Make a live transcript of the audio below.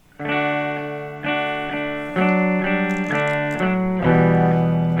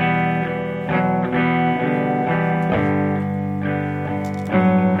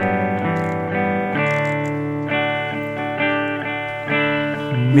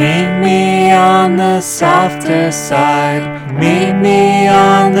Meet me on the softer side. Meet me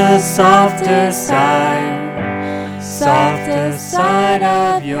on the softer side. Softer side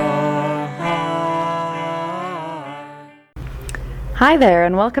of your heart. Hi there,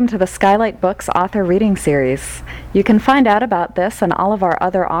 and welcome to the Skylight Books Author Reading Series. You can find out about this and all of our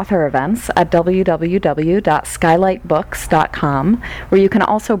other author events at www.skylightbooks.com, where you can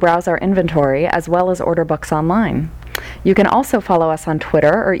also browse our inventory as well as order books online. You can also follow us on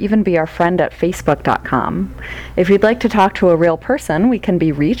Twitter or even be our friend at facebook.com. If you'd like to talk to a real person, we can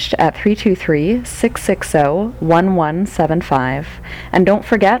be reached at 323-660-1175. And don't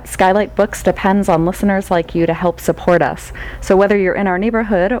forget, Skylight Books depends on listeners like you to help support us. So whether you're in our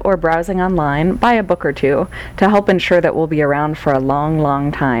neighborhood or browsing online, buy a book or two to help ensure that we'll be around for a long, long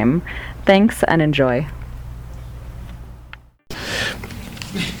time. Thanks and enjoy.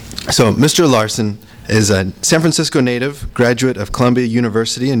 So, Mr. Laursen is a San Francisco native, graduate of Columbia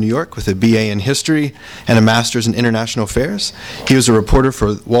University in New York with a BA in History and a Master's in International Affairs. He was a reporter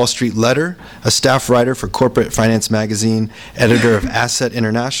for Wall Street Letter, a staff writer for Corporate Finance Magazine, editor of Asset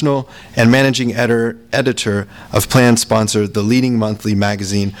International, and managing editor of Plan Sponsor, the leading monthly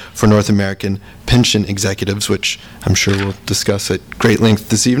magazine for North American pension executives, which I'm sure we'll discuss at great length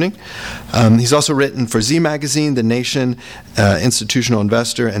this evening. He's also written for Z Magazine, The Nation, Institutional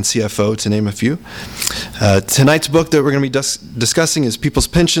Investor, and CFO, to name a few. Tonight's book that we're going to be discussing is People's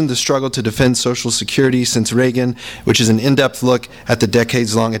Pension, The Struggle to Defend Social Security Since Reagan, which is an in-depth look at the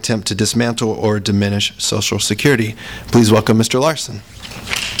decades-long attempt to dismantle or diminish Social Security. Please welcome Mr. Laursen.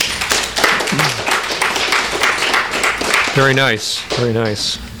 Very nice, very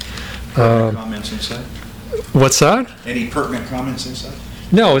nice. Comments inside? What's that? Any pertinent comments inside?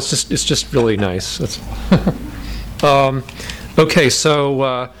 No, it's just really nice. That's okay,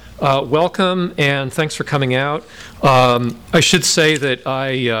 so welcome and thanks for coming out. I should say that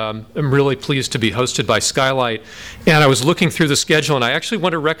I am really pleased to be hosted by Skylight, and I was looking through the schedule, and I actually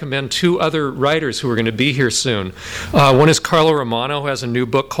want to recommend two other writers who are going to be here soon. One is Carlo Romano, who has a new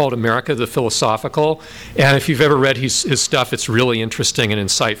book called America the Philosophical, and if you've ever read his stuff, it's really interesting and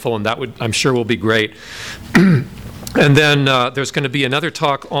insightful, and that I'm sure will be great. And then there's going to be another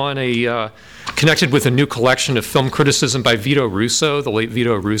talk on connected with a new collection of film criticism by Vito Russo. The late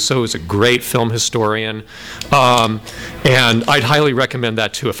Vito Russo is a great film historian, and I'd highly recommend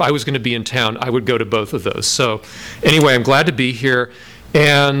that too. If I was going to be in town, I would go to both of those. So anyway, I'm glad to be here,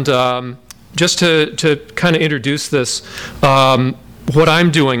 and just to kind of introduce this, what I'm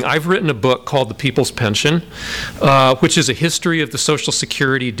doing, I've written a book called The People's Pension, which is a history of the Social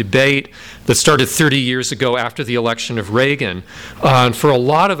Security debate that started 30 years ago after the election of Reagan. And for a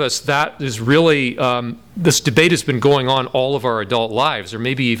lot of us, that is really, this debate has been going on all of our adult lives, or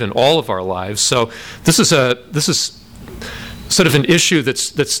maybe even all of our lives. So this is sort of an issue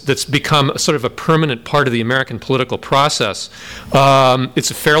that's become sort of a permanent part of the American political process.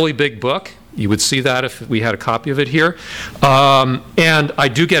 It's a fairly big book. You would see that if we had a copy of it here. And I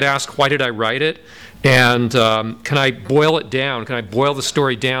do get asked, why did I write it? And can I boil it down? Can I boil the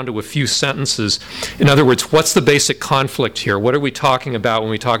story down to a few sentences? In other words, what's the basic conflict here? What are we talking about when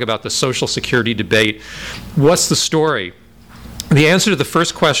we talk about the Social Security debate? What's the story? The answer to the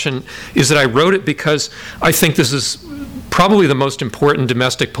first question is that I wrote it because I think this is probably the most important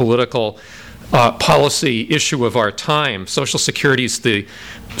domestic political policy issue of our time. Social Security is the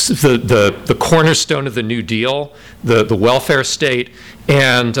cornerstone of the New Deal, the welfare state,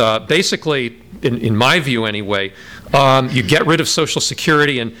 and basically, in my view anyway, you get rid of Social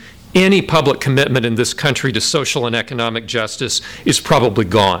Security and any public commitment in this country to social and economic justice is probably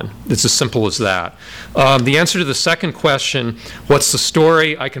gone. It's as simple as that. The answer to the second question, what's the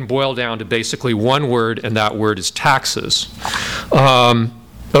story, I can boil down to basically one word, and that word is taxes.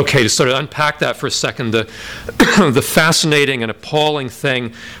 Okay, to sort of unpack that for a second, the fascinating and appalling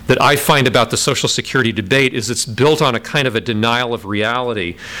thing that I find about the Social Security debate is it's built on a kind of a denial of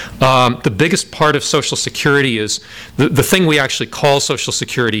reality. The biggest part of Social Security is, the thing we actually call Social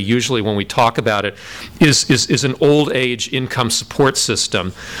Security usually when we talk about it is an old age income support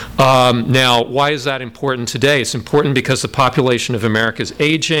system. Now, why is that important today? It's important because the population of America is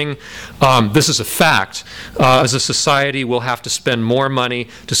aging. This is a fact. As a society, we'll have to spend more money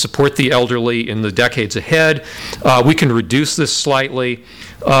to support the elderly in the decades ahead. We can reduce this slightly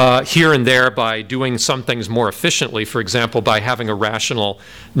here and there by doing some things more efficiently, for example, by having a rational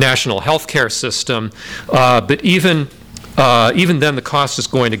national health care system. But even even then the cost is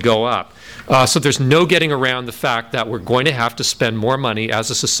going to go up. So there's no getting around the fact that we're going to have to spend more money as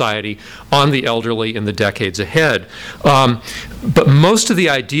a society on the elderly in the decades ahead. But most of the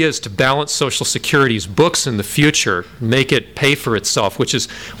ideas to balance Social Security's books in the future, make it pay for itself, which is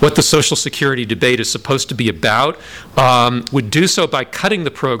what the Social Security debate is supposed to be about, would do so by cutting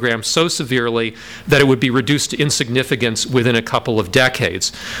the program so severely that it would be reduced to insignificance within a couple of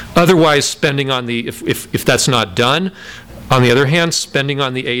decades. Otherwise, spending on the, if that's not done, on the other hand, spending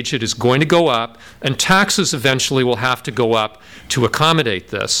on the aged is going to go up, and taxes eventually will have to go up to accommodate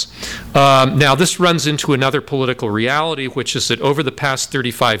this. Now, this runs into another political reality, which is that over the past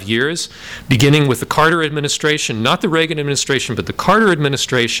 35 years, beginning with the Carter administration, not the Reagan administration, but the Carter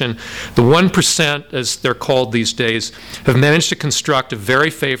administration, the 1%, as they're called these days, have managed to construct a very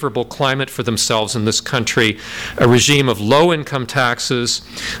favorable climate for themselves in this country, a regime of low income taxes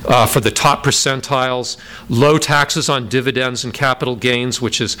for the top percentiles, low taxes on dividends and capital gains,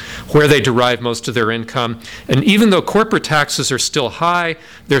 which is where they derive most of their income. And even though corporate taxes are still high,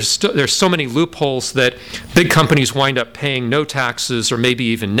 there's so many loopholes that big companies wind up paying no taxes or maybe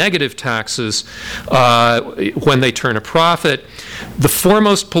even negative taxes when they turn a profit. The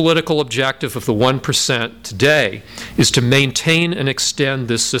foremost political objective of the 1% today is to maintain and extend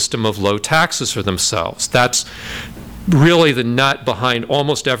this system of low taxes for themselves. That's really the nut behind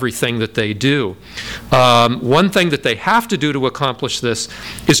almost everything that they do. One thing that they have to do to accomplish this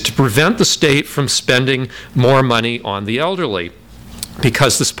is to prevent the state from spending more money on the elderly,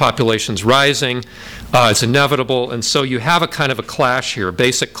 because this population's rising. It's inevitable, and so you have a kind of a clash here, a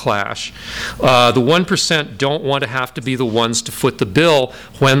basic clash. The 1% don't want to have to be the ones to foot the bill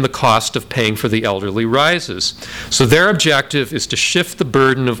when the cost of paying for the elderly rises. So their objective is to shift the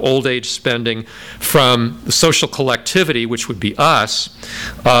burden of old age spending from the social collectivity, which would be us,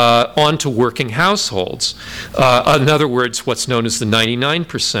 onto working households. In other words, what's known as the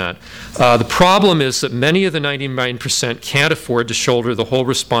 99%. The problem is that many of the 99% can't afford to shoulder the whole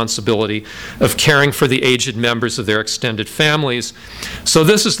responsibility of caring for the aged members of their extended families. So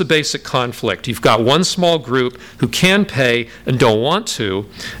this is the basic conflict. You've got one small group who can pay and don't want to,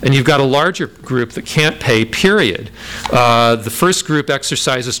 and you've got a larger group that can't pay, period. The first group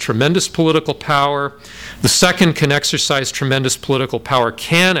exercises tremendous political power. The second can exercise tremendous political power,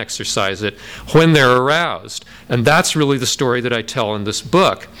 can exercise it when they're aroused. And that's really the story that I tell in this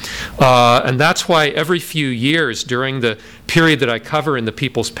book. And that's why every few years during the period that I cover in The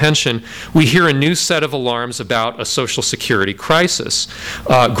People's Pension, we hear a new set of alarms about a Social Security crisis.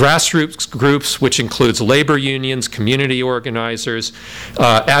 Grassroots groups, which includes labor unions, community organizers,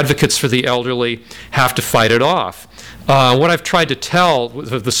 advocates for the elderly, have to fight it off. What I've tried to tell,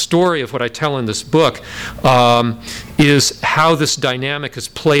 the story of what I tell in this book, is how this dynamic has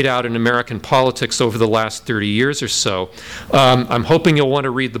played out in American politics over the last 30 years or so. I'm hoping you'll want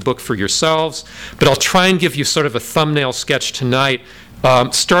to read the book for yourselves, but I'll try and give you sort of a thumbnail sketch tonight,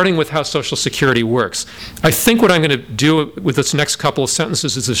 starting with how Social Security works. I think what I'm going to do with this next couple of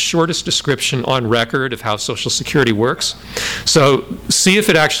sentences is the shortest description on record of how Social Security works. So see if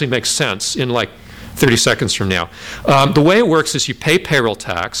it actually makes sense in like 30 seconds from now. The way it works is you pay payroll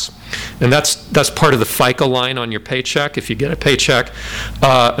tax, and that's part of the FICA line on your paycheck if you get a paycheck,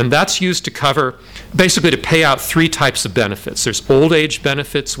 and that's used to cover, basically to pay out three types of benefits. There's old age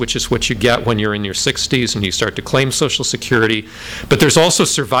benefits, which is what you get when you're in your 60s and you start to claim Social Security, but there's also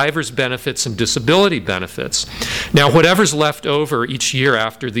survivors benefits and disability benefits. Now, whatever's left over each year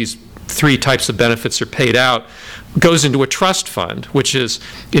after these three types of benefits are paid out goes into a trust fund, which is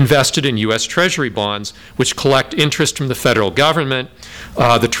invested in U.S. Treasury bonds, which collect interest from the federal government.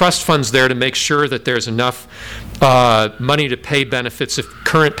 The trust fund's there to make sure that there's enough money to pay benefits if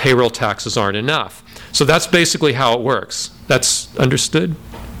current payroll taxes aren't enough. So that's basically how it works. That's understood?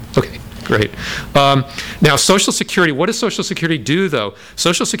 Okay. Great. Now, Social Security, what does Social Security do, though?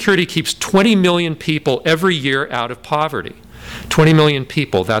 Social Security keeps 20 million people every year out of poverty. 20 million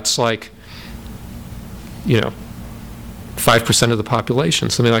people, that's like, 5% of the population,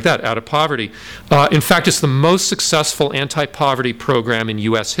 something like that, out of poverty. In fact, it's the most successful anti-poverty program in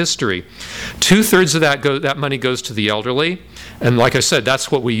U.S. history. 2/3 of that money goes to the elderly, and like I said, that's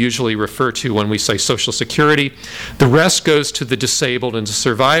what we usually refer to when we say Social Security. The rest goes to the disabled and to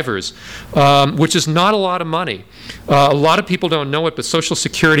survivors, which is not a lot of money. A lot of people don't know it, but Social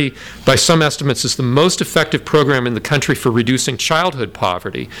Security, by some estimates, is the most effective program in the country for reducing childhood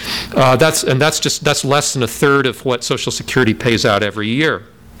poverty. That's less than 1/3 of what Social Security pays out every year.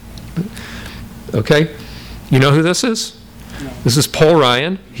 Okay? You know who this is? This is Paul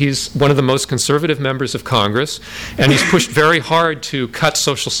Ryan. He's one of the most conservative members of Congress, and he's pushed very hard to cut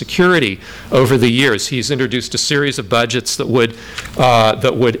Social Security over the years. He's introduced a series of budgets that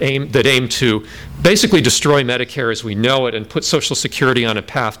aim to basically destroy Medicare as we know it and put Social Security on a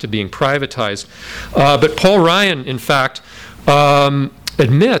path to being privatized. But Paul Ryan, in fact,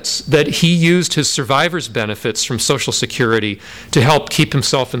 admits that he used his survivor's benefits from Social Security to help keep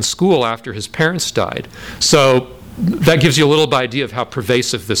himself in school after his parents died. So that gives you a little idea of how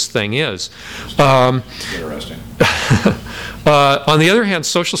pervasive this thing is. Interesting. On the other hand,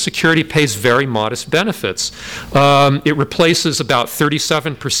 Social Security pays very modest benefits. It replaces about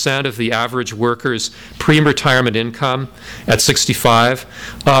 37% of the average worker's pre-retirement income at 65.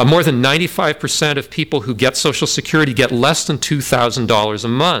 More than 95% of people who get Social Security get less than $2,000 a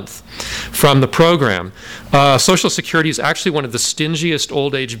month from the program. Social Security is actually one of the stingiest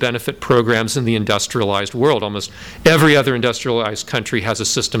old age benefit programs in the industrialized world. Almost every other industrialized country has a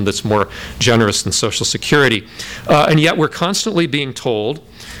system that's more generous than Social Security. And yet we're constantly being told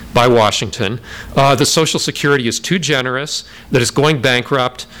by Washington that Social Security is too generous, that it's going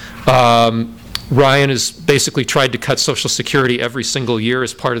bankrupt. Ryan has basically tried to cut Social Security every single year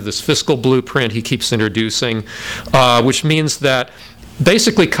as part of this fiscal blueprint he keeps introducing, which means that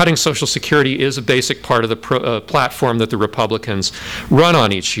basically cutting Social Security is a basic part of the platform that the Republicans run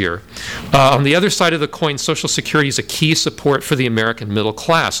on each year. On the other side of the coin, Social Security is a key support for the American middle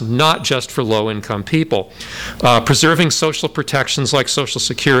class, not just for low-income people. Preserving social protections like Social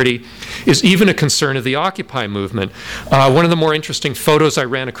Security is even a concern of the Occupy movement. One of the more interesting photos I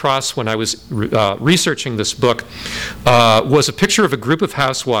ran across when I was researching this book was a picture of a group of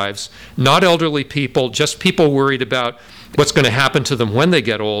housewives, not elderly people, just people worried about what's going to happen to them when they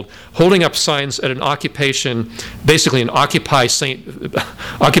get old, holding up signs at an occupation, basically an Occupy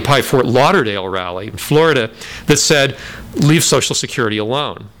Fort Lauderdale rally in Florida that said, leave Social Security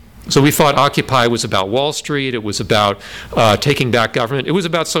alone. So we thought Occupy was about Wall Street, it was about taking back government, it was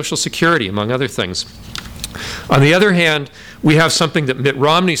about Social Security, among other things. On the other hand, we have something that Mitt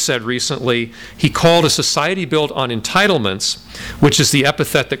Romney said recently. He called a society built on entitlements, which is the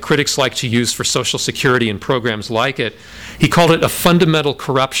epithet that critics like to use for Social Security and programs like it. He called it a fundamental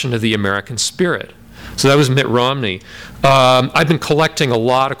corruption of the American spirit. So that was Mitt Romney. I've been collecting a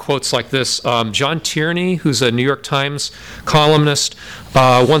lot of quotes like this. John Tierney, who's a New York Times columnist,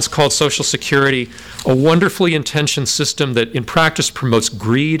 once called Social Security a wonderfully intentioned system that in practice promotes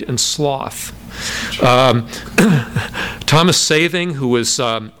greed and sloth. Thomas Saving, who was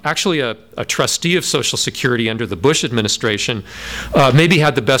actually a trustee of Social Security under the Bush administration, maybe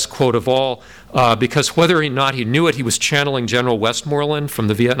had the best quote of all, because whether or not he knew it, he was channeling General Westmoreland from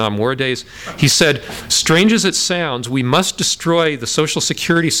the Vietnam War days. He said, strange as it sounds, we must destroy the Social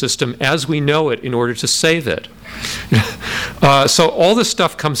Security system as we know it in order to save it. So all this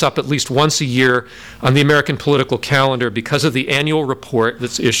stuff comes up at least once a year on the American political calendar because of the annual report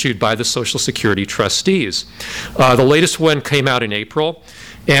that's issued by the Social Security trustees. The latest one came out in April,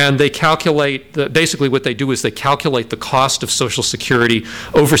 and they calculate, basically what they do is they calculate the cost of Social Security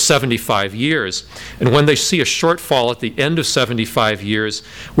over 75 years. And when they see a shortfall at the end of 75 years,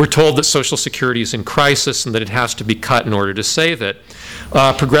 we're told that Social Security is in crisis and that it has to be cut in order to save it.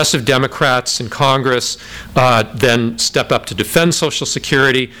 Progressive Democrats in Congress then step up to defend Social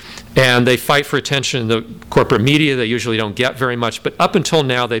Security, and they fight for attention in the corporate media. They usually don't get very much, but up until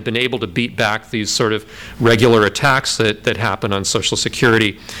now they've been able to beat back these sort of regular attacks that happen on Social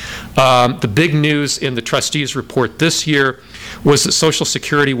Security. The big news in the trustees' report this year was that Social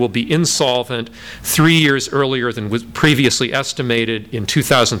Security will be insolvent 3 years earlier than was previously estimated in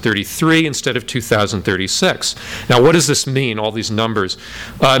 2033 instead of 2036. Now, what does this mean, all these numbers?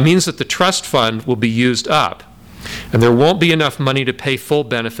 It means that the trust fund will be used up, and there won't be enough money to pay full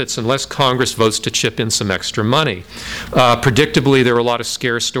benefits unless Congress votes to chip in some extra money. Predictably, there were a lot of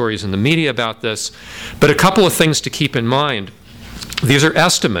scare stories in the media about this, but a couple of things to keep in mind. These are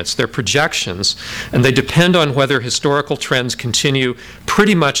estimates, they're projections, and they depend on whether historical trends continue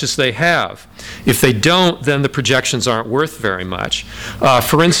pretty much as they have. If they don't, then the projections aren't worth very much.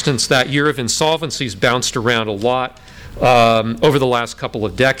 For instance, that year of insolvencies bounced around a lot over the last couple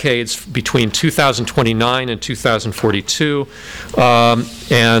of decades, between 2029 and 2042.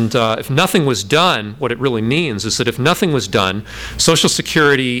 And if nothing was done, what it really means is that if nothing was done, Social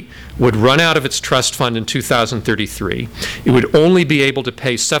Security would run out of its trust fund in 2033. It would only be able to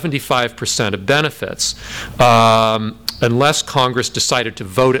pay 75% of benefits unless Congress decided to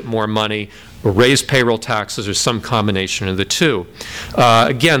vote it more money or raise payroll taxes or some combination of the two.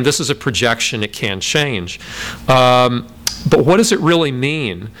 Again, this is a projection. It can change. But what does it really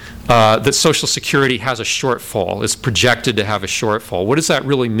mean that Social Security has a shortfall, is projected to have a shortfall? What does that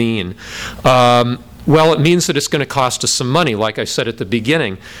really mean? Well, it means that it's going to cost us some money. Like I said at the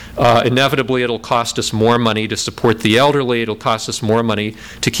beginning, inevitably it'll cost us more money to support the elderly. It'll cost us more money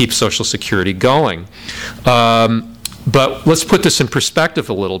to keep Social Security going. But let's put this in perspective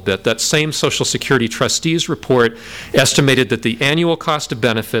a little bit. That same Social Security trustees report estimated that the annual cost of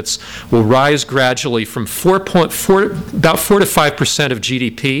benefits will rise gradually from about 4 to 5% of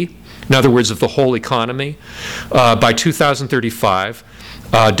GDP, in other words, of the whole economy, by 2035.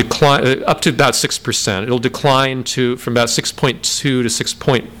 Decline up to about 6%. It'll decline from about 6.2 to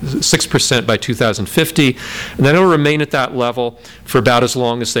 6.6% by 2050, and then it'll remain at that level for about as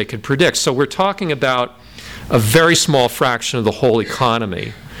long as they could predict. So we're talking about a very small fraction of the whole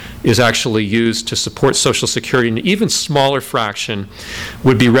economy is actually used to support Social Security, and an even smaller fraction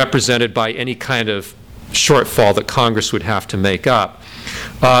would be represented by any kind of shortfall that Congress would have to make up.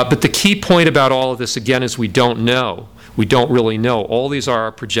 But the key point about all of this, again, is we don't know. We don't really know. All these are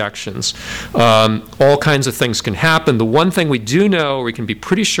our projections. All kinds of things can happen. The one thing we do know, or we can be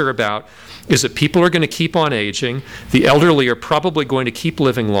pretty sure about, is that people are going to keep on aging. The elderly are probably going to keep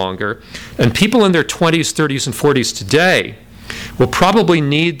living longer. And people in their 20s, 30s, and 40s today will probably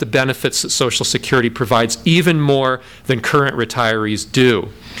need the benefits that Social Security provides even more than current retirees do.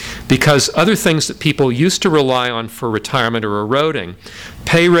 Because other things that people used to rely on for retirement are eroding.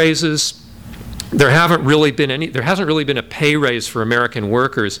 Pay raises. There hasn't really been a pay raise for American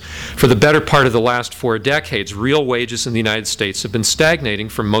workers for the better part of the last 4 decades. Real wages in the United States have been stagnating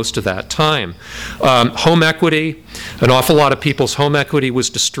for most of that time. Home equity, an awful lot of people's home equity was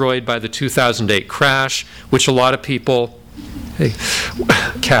destroyed by the 2008 crash, which a lot of people, hey,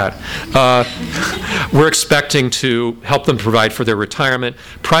 cat, we're expecting to help them provide for their retirement.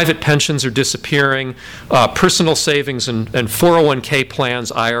 Private pensions are disappearing. Personal savings and 401k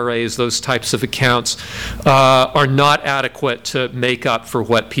plans, IRAs, those types of accounts are not adequate to make up for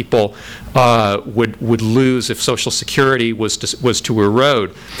what people would lose if Social Security was to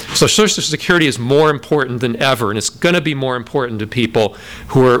erode. So Social Security is more important than ever, and it's going to be more important to people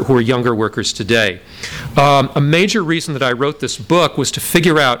who are younger workers today. A major reason that I wrote this book was to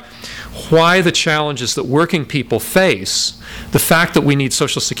figure out why the challenges that working people face, the fact that we need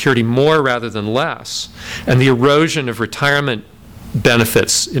Social Security more rather than less, and the erosion of retirement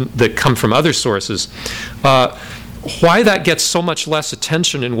benefits that come from other sources, why that gets so much less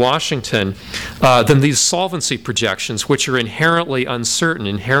attention in Washington than these solvency projections, which are inherently uncertain,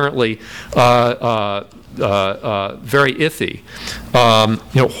 inherently very iffy.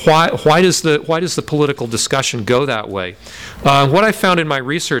 Why does the political discussion go that way? What I found in my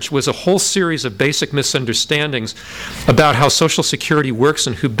research was a whole series of basic misunderstandings about how Social Security works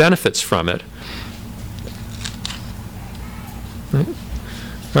and who benefits from it. All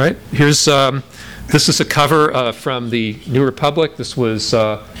right, here's. This is a cover from the New Republic. This was,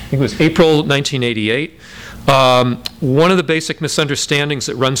 I think it was April 1988. One of the basic misunderstandings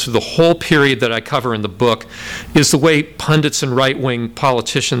that runs through the whole period that I cover in the book is the way pundits and right-wing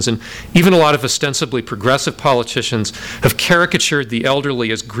politicians, and even a lot of ostensibly progressive politicians, have caricatured the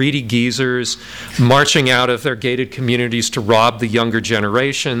elderly as greedy geezers, marching out of their gated communities to rob the younger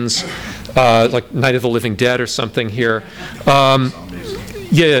generations, like Night of the Living Dead or something here.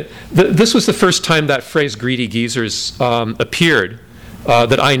 This was the first time that phrase "greedy geezers" appeared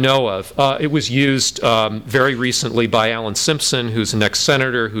that I know of. It was used very recently by Alan Simpson, who's an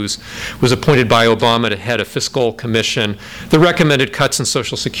ex-senator was appointed by Obama to head a fiscal commission that recommended cuts in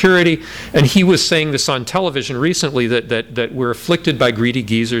Social Security, and he was saying this on television recently that we're afflicted by greedy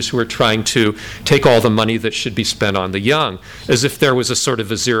geezers who are trying to take all the money that should be spent on the young, as if there was a sort of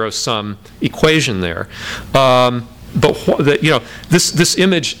a zero-sum equation there. But this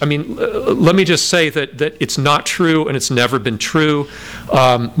image, I mean, let me just say that it's not true, and it's never been true.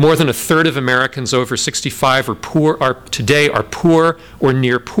 More than a third of Americans over 65 today are poor or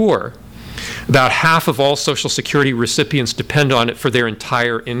near poor. About half of all Social Security recipients depend on it for their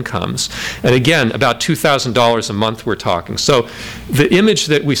entire incomes. And again, about $2,000 a month we're talking. So the image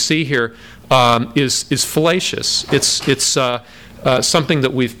that we see here is fallacious. It's something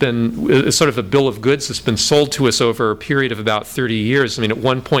that it's sort of a bill of goods that's been sold to us over a period of about 30 years. I mean, at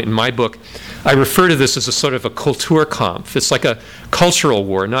one point in my book, I refer to this as a sort of a Kulturkampf. It's like a cultural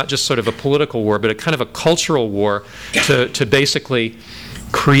war, not just sort of a political war, but a kind of a cultural war to basically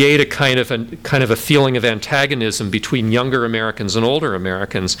create a kind of a feeling of antagonism between younger Americans and older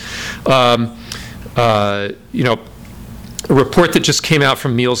Americans. A report that just came out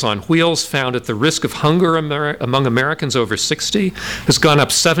from Meals on Wheels found that the risk of hunger among Americans over 60 has gone up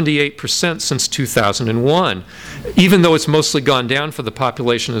 78% since 2001, even though it's mostly gone down for the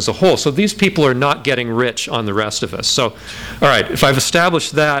population as a whole. So these people are not getting rich on the rest of us. So, all right, if I've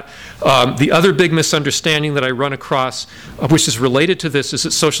established that, the other big misunderstanding that I run across, which is related to this, is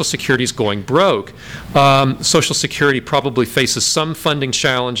that Social Security is going broke. Social Security probably faces some funding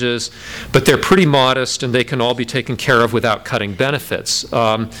challenges, but they're pretty modest and they can all be taken care of without cutting benefits.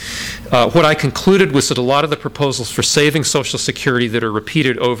 What I concluded was that a lot of the proposals for saving Social Security that are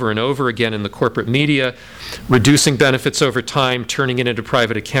repeated over and over again in the corporate media, reducing benefits over time, turning it into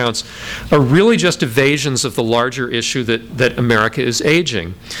private accounts, are really just evasions of the larger issue that America is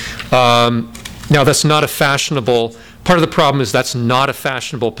aging. Now, that's not a fashionable part of the problem is that's not a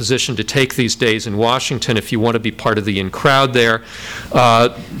fashionable position to take these days in Washington if you want to be part of the in crowd there.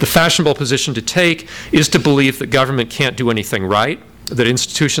 The fashionable position to take is to believe that government can't do anything right, that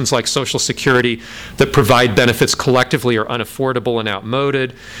institutions like Social Security that provide benefits collectively are unaffordable and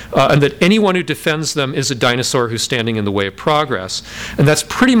outmoded, and that anyone who defends them is a dinosaur who's standing in the way of progress. And that's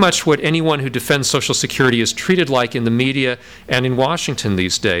pretty much what anyone who defends Social Security is treated like in the media and in Washington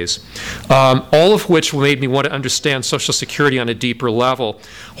these days. All of which made me want to understand Social Security on a deeper level,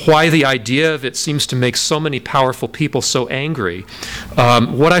 why the idea of it seems to make so many powerful people so angry.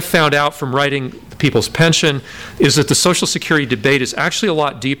 What I found out from writing People's Pension is that the Social Security debate is actually a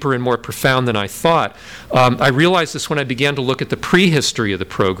lot deeper and more profound than I thought. I realized this when I began to look at the prehistory of the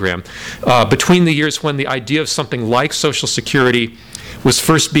program. Between the years when the idea of something like Social Security was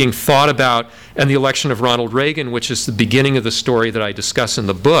first being thought about and the election of Ronald Reagan, which is the beginning of the story that I discuss in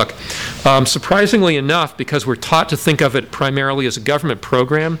the book. Surprisingly enough, because we're taught to think of it primarily as a government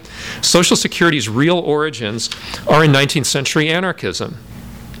program, Social Security's real origins are in 19th century anarchism,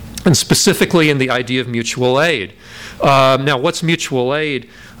 and specifically in the idea of mutual aid. Now, what's mutual aid?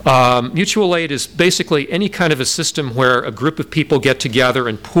 Mutual aid is basically any kind of a system where a group of people get together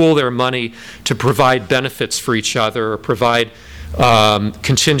and pool their money to provide benefits for each other or provide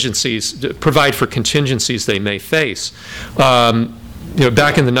contingencies they may face.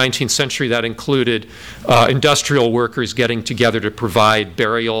 Back in the 19th century, that included industrial workers getting together to provide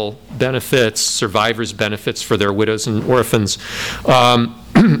burial benefits, survivors' benefits for their widows and orphans.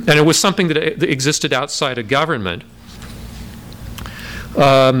 And it was something that existed outside of government.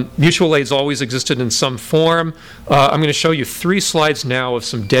 Mutual aid's always existed in some form. I'm going to show you 3 slides now of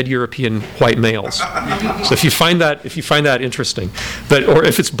some dead European white males. So if you find that interesting, or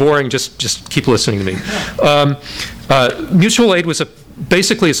if it's boring, just keep listening to me. Mutual aid was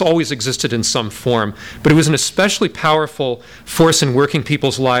basically it's always existed in some form, but it was an especially powerful force in working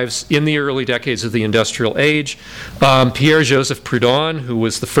people's lives in the early decades of the industrial age. Pierre-Joseph Proudhon, who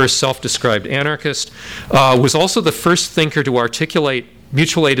was the first self-described anarchist, was also the first thinker to articulate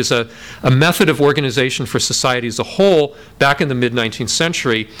mutual aid as a method of organization for society as a whole back in the mid-19th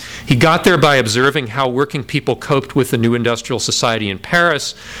century. He got there by observing how working people coped with the new industrial society in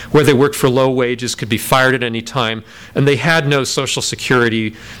Paris, where they worked for low wages, could be fired at any time, and they had no social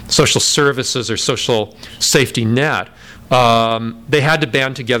security, social services, or social safety net. They had to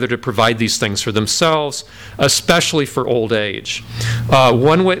band together to provide these things for themselves, especially for old age.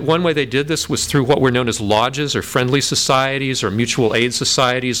 One way they did this was through what were known as lodges or friendly societies or mutual aid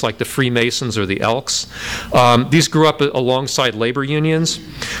societies like the Freemasons or the Elks. These grew up alongside labor unions,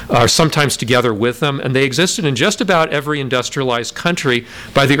 or sometimes together with them, and they existed in just about every industrialized country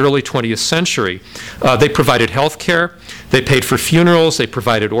by the early 20th century. They provided health care, they paid for funerals, they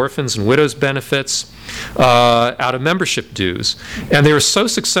provided orphans and widows benefits out of membership dues. And they were so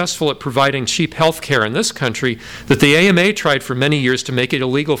successful at providing cheap health care in this country that the AMA tried for many years to make it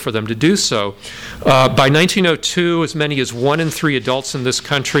illegal for them to do so. By 1902, as many as 1 in 3 adults in this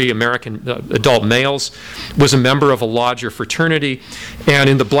country, American adult males, was a member of a lodge or fraternity. And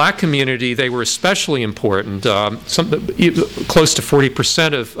in the black community, they were especially important. Close to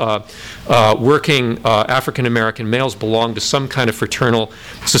 40% of working African American males belonged to some kind of fraternal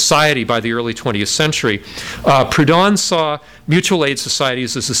society by the early 20th century. Proudhon saw mutual aid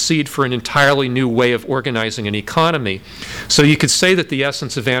societies as a seed for an entirely new way of organizing an economy. So you could say that the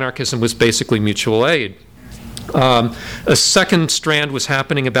essence of anarchism was basically mutual aid. A second strand was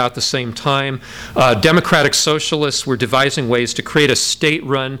happening about the same time. Democratic socialists were devising ways to create a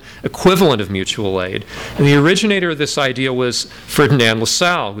state-run equivalent of mutual aid. And the originator of this idea was Ferdinand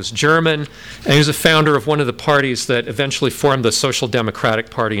Lassalle, who was German, and he was a founder of one of the parties that eventually formed the Social Democratic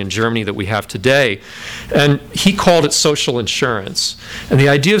Party in Germany that we have today. And he called it social insurance. And the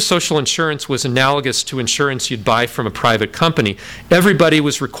idea of social insurance was analogous to insurance you'd buy from a private company. Everybody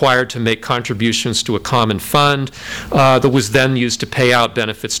was required to make contributions to a common fund. fund that was then used to pay out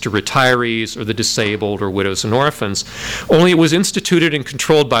benefits to retirees or the disabled or widows and orphans. Only it was instituted and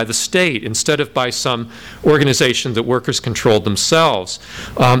controlled by the state instead of by some organization that workers controlled themselves.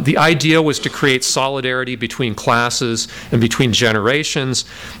 The idea was to create solidarity between classes and between generations,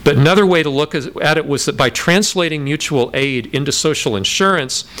 but another way to look at it was that by translating mutual aid into social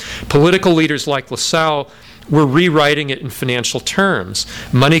insurance, political leaders like LaSalle were rewriting it in financial terms.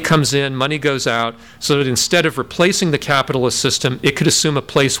 Money comes in, money goes out, so that instead of replacing the capitalist system, it could assume a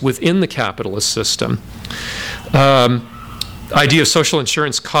place within the capitalist system. Idea of social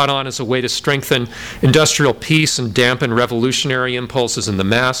insurance caught on as a way to strengthen industrial peace and dampen revolutionary impulses in the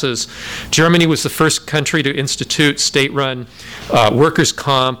masses. Germany was the first country to institute state-run workers'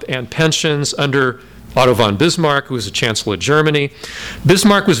 comp and pensions under Otto von Bismarck, who was the Chancellor of Germany.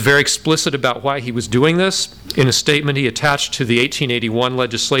 Bismarck was very explicit about why he was doing this. In a statement he attached to the 1881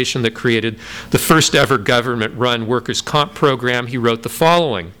 legislation that created the first ever government-run workers' comp program, he wrote the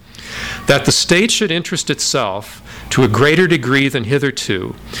following: that the state should interest itself to a greater degree than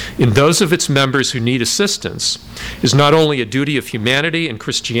hitherto in those of its members who need assistance is not only a duty of humanity and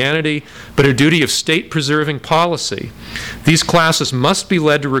Christianity, but a duty of state-preserving policy. These classes must be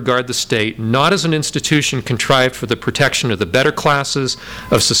led to regard the state not as an institution contrived for the protection of the better classes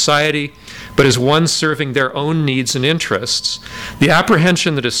of society, but as one serving their own needs and interests. The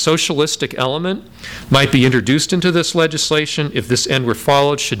apprehension that a socialistic element might be introduced into this legislation if this end were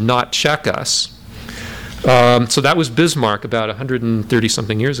followed should not check us. So that was Bismarck about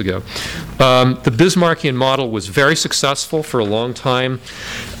 130-something years ago. The Bismarckian model was very successful for a long time.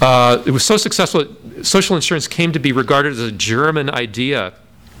 It was so successful that social insurance came to be regarded as a German idea.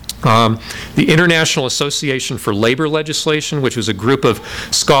 The International Association for Labor Legislation, which was a group of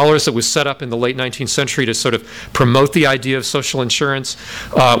scholars that was set up in the late 19th century to sort of promote the idea of social insurance,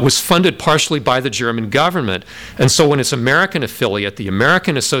 was funded partially by the German government. And so when its American affiliate, the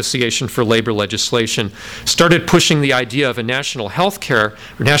American Association for Labor Legislation, started pushing the idea of a national health care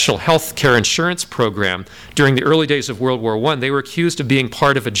insurance program during the early days of World War I, they were accused of being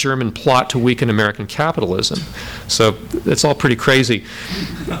part of a German plot to weaken American capitalism. So it's all pretty crazy.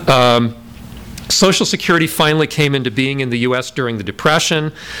 Social Security finally came into being in the U.S. during the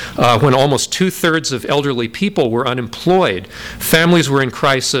Depression, when almost two-thirds of elderly people were unemployed. Families were in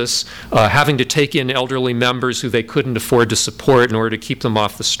crisis, having to take in elderly members who they couldn't afford to support in order to keep them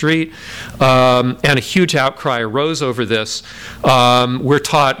off the street. And a huge outcry arose over this. We're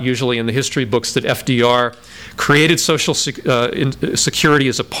taught usually in the history books that FDR created Social Security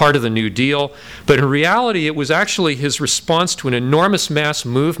as a part of the New Deal, but in reality it was actually his response to an enormous mass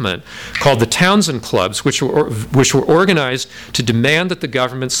movement called the Townsend Clubs, which were organized to demand that the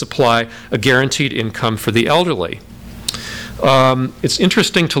government supply a guaranteed income for the elderly. It's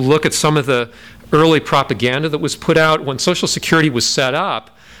interesting to look at some of the early propaganda that was put out. When Social Security was set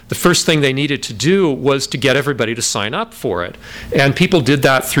up, the first thing they needed to do was to get everybody to sign up for it. And people did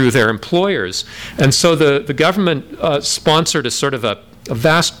that through their employers. And so the government sponsored a sort of a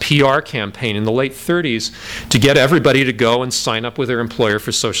vast PR campaign in the late 30s to get everybody to go and sign up with their employer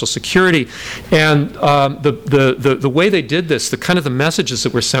for Social Security. And the way they did this, the kind of the messages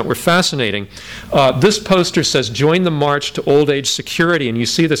that were sent were fascinating. This poster says, "Join the march to old age security." And you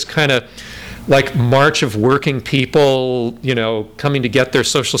see this kind of like march of working people, coming to get their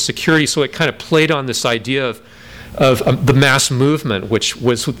Social Security. So it kind of played on this idea of the mass movement, which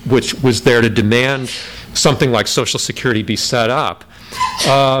was there to demand something like Social Security be set up.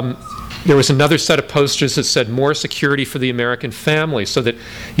 There was another set of posters that said more security for the American family, so that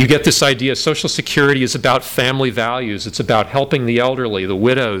you get this idea Social Security is about family values. It's about helping the elderly, the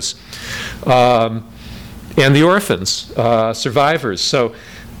widows, and the orphans, survivors. So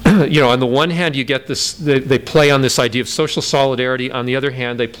on the one hand, you get this, they play on this idea of social solidarity. On the other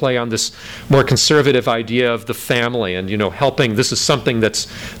hand, they play on this more conservative idea of the family and, helping. This is something that's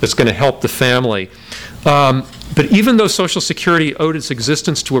going to help the family. But even though Social Security owed its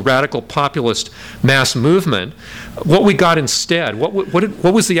existence to a radical populist mass movement, what we got instead, what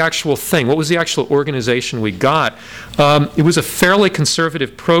was the actual thing? What was the actual organization we got? It was a fairly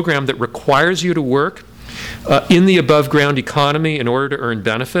conservative program that requires you to work in the above-ground economy in order to earn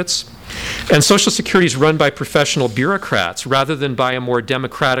benefits. And Social Security is run by professional bureaucrats rather than by a more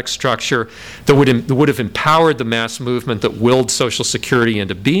democratic structure that would have empowered the mass movement that willed Social Security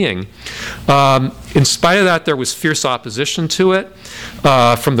into being. In spite of that, there was fierce opposition to it.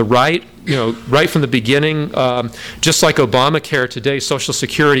 from the right. Right from the beginning, just like Obamacare today, Social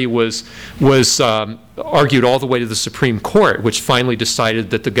Security was argued all the way to the Supreme Court, which finally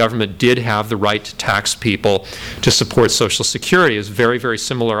decided that the government did have the right to tax people to support Social Security. It's very, very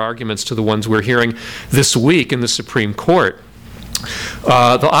similar arguments to the ones we're hearing this week in the Supreme Court.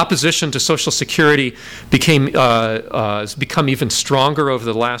 The opposition to Social Security has become even stronger over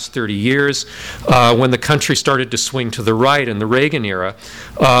the last 30 years when the country started to swing to the right in the Reagan era.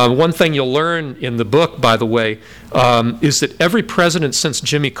 One thing you'll learn in the book, by the way, is that every president since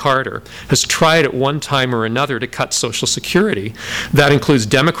Jimmy Carter has tried at one time or another to cut Social Security. That includes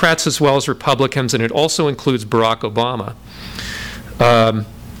Democrats as well as Republicans, and it also includes Barack Obama.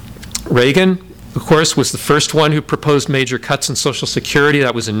 Reagan, of course, was the first one who proposed major cuts in Social Security.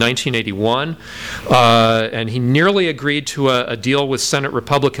 That was in 1981. And he nearly agreed to a deal with Senate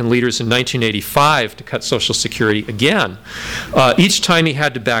Republican leaders in 1985 to cut Social Security again. Each time he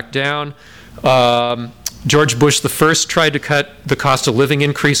had to back down. George Bush I tried to cut the cost of living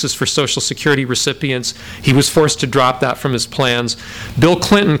increases for Social Security recipients. He was forced to drop that from his plans. Bill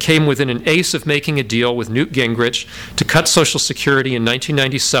Clinton came within an ace of making a deal with Newt Gingrich to cut Social Security in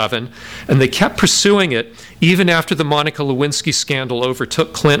 1997, and they kept pursuing it even after the Monica Lewinsky scandal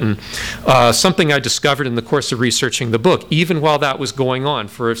overtook Clinton, something I discovered in the course of researching the book. Even while that was going on,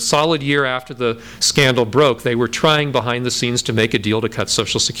 for a solid year after the scandal broke, they were trying behind the scenes to make a deal to cut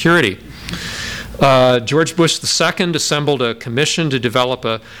Social Security. George Bush II assembled a commission to develop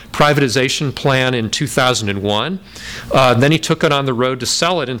a privatization plan in 2001. Then he took it on the road to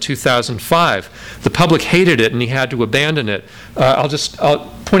sell it in 2005. The public hated it, and he had to abandon it. I'll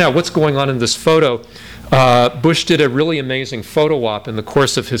point out what's going on in this photo. Bush did a really amazing photo op in the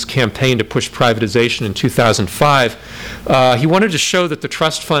course of his campaign to push privatization in 2005. He wanted to show that the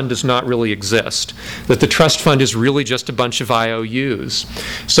trust fund does not really exist, that the trust fund is really just a bunch of IOUs.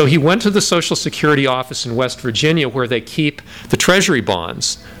 So he went to the Social Security office in West Virginia where they keep the treasury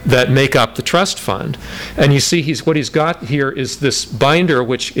bonds that make up the trust fund. And you see what he's got here is this binder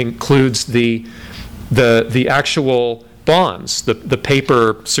which includes the actual bonds, the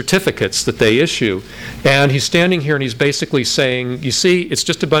paper certificates that they issue. And he's standing here and he's basically saying, you see, it's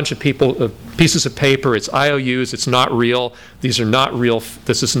just a bunch of pieces of paper, it's IOUs, it's not real, these are not real,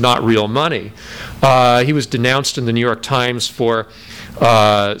 this is not real money. He was denounced in the New York Times for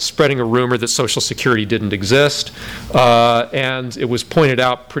spreading a rumor that Social Security didn't exist. And it was pointed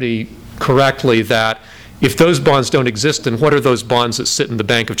out pretty correctly that if those bonds don't exist, then what are those bonds that sit in the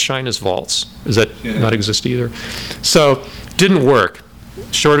Bank of China's vaults? Does that not exist either? So, didn't work.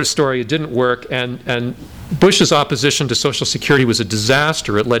 Shortest story, it didn't work. And Bush's opposition to Social Security was a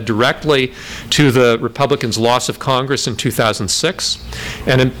disaster. It led directly to the Republicans' loss of Congress in 2006,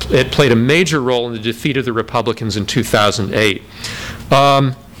 and it played a major role in the defeat of the Republicans in 2008.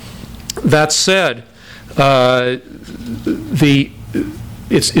 That said,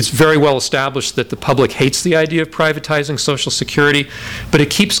 It's very well established that the public hates the idea of privatizing Social Security, but it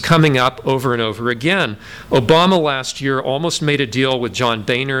keeps coming up over and over again. Obama last year almost made a deal with John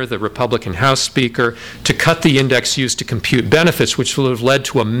Boehner, the Republican House Speaker, to cut the index used to compute benefits, which would have led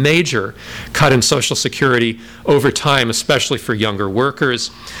to a major cut in Social Security over time, especially for younger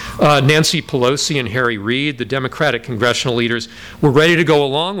workers. Nancy Pelosi and Harry Reid, the Democratic congressional leaders, were ready to go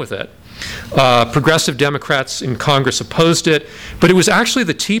along with it. Progressive Democrats in Congress opposed it, but it was actually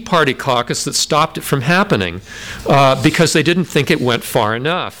the Tea Party caucus that stopped it from happening because they didn't think it went far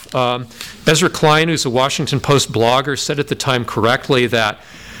enough. Ezra Klein, who's a Washington Post blogger, said at the time correctly that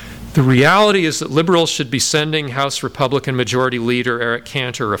the reality is that liberals should be sending House Republican Majority Leader Eric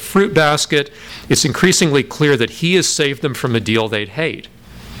Cantor a fruit basket. It's increasingly clear that he has saved them from a deal they'd hate.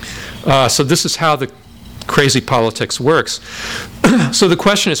 So this is how the crazy politics works. So the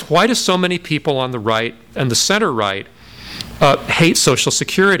question is, why do so many people on the right and the center right hate Social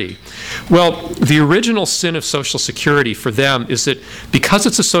Security? Well, the original sin of Social Security for them is that because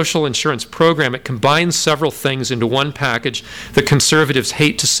it's a social insurance program, it combines several things into one package that conservatives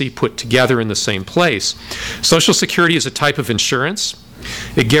hate to see put together in the same place. Social Security is a type of insurance.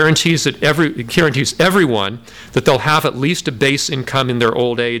 It guarantees everyone that they'll have at least a base income in their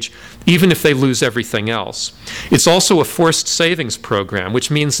old age, even if they lose everything else. It's also a forced savings program,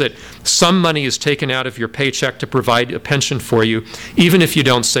 which means that some money is taken out of your paycheck to provide a pension for you, even if you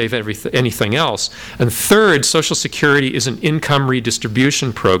don't save anything else. And third, Social Security is an income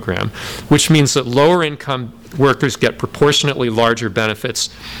redistribution program, which means that lower income workers get proportionately larger benefits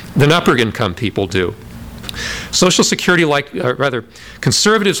than upper income people do. Social Security,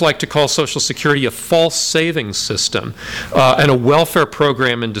 conservatives like to call Social Security a false savings system and a welfare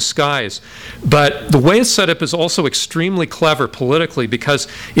program in disguise. But the way it's set up is also extremely clever politically because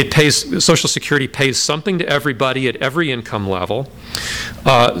Social Security pays something to everybody at every income level.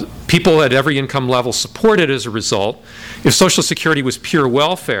 People at every income level support it as a result. If Social Security was pure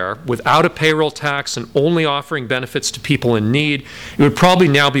welfare, without a payroll tax and only offering benefits to people in need, it would probably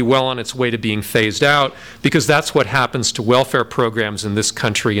now be well on its way to being phased out, because that's what happens to welfare programs in this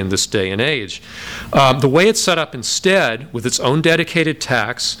country in this day and age. The way it's set up instead, with its own dedicated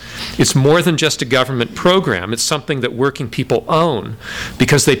tax, it's more than just a government program. It's something that working people own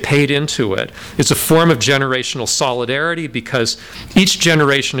because they paid into it. It's a form of generational solidarity because each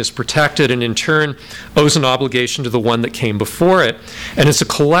generation is protected and in turn owes an obligation to the one that came before it. And it's a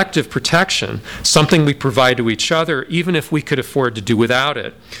collective protection, something we provide to each other even if we could afford to do without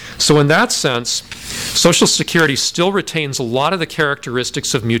it. So in that sense, Social Security still retains a lot of the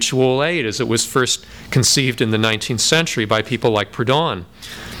characteristics of mutual aid as it was first conceived in the 19th century by people like Proudhon.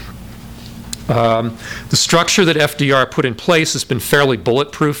 The structure that FDR put in place has been fairly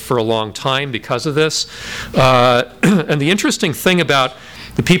bulletproof for a long time because of this. And the interesting thing about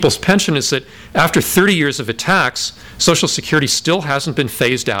the People's Pension is that after 30 years of attacks, Social Security still hasn't been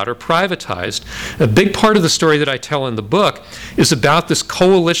phased out or privatized. A big part of the story that I tell in the book is about this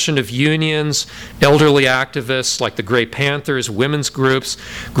coalition of unions, elderly activists like the Grey Panthers, women's groups,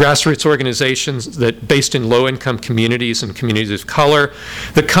 grassroots organizations that based in low-income communities and communities of color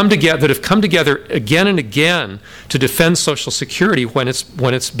that have come together again and again to defend Social Security when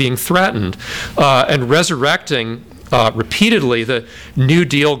it's being threatened, and resurrecting repeatedly the New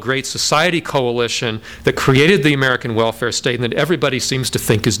Deal Great Society coalition that created the American welfare state and that everybody seems to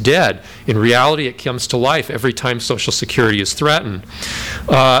think is dead. In reality, it comes to life every time Social Security is threatened.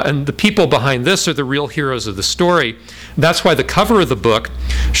 And the people behind this are the real heroes of the story. That's why the cover of the book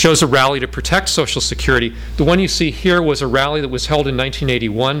shows a rally to protect Social Security. The one you see here was a rally that was held in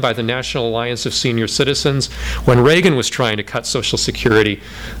 1981 by the National Alliance of Senior Citizens when Reagan was trying to cut Social Security.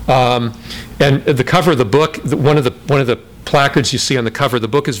 And the cover of the book, one of the placards you see on the cover of the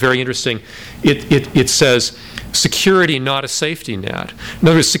book is very interesting. It says, "Security, not a safety net." In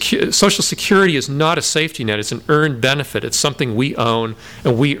other words, Social Security is not a safety net. It's an earned benefit. It's something we own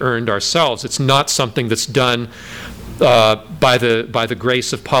and we earned ourselves. It's not something that's done by the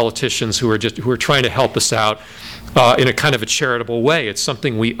grace of politicians who are trying to help us out in a kind of a charitable way. It's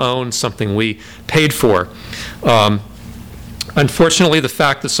something we own, something we paid for. Unfortunately, the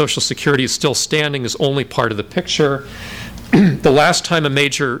fact that Social Security is still standing is only part of the picture. The last time a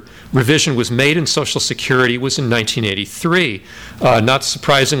major revision was made in Social Security was in 1983. Not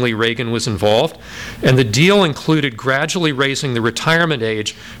surprisingly, Reagan was involved. And the deal included gradually raising the retirement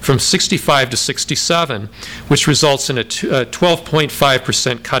age from 65 to 67, which results in a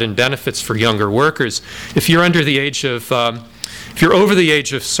 12.5% cut in benefits for younger workers. If you're over the age of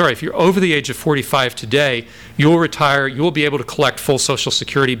 45 today, you'll retire, you will be able to collect full Social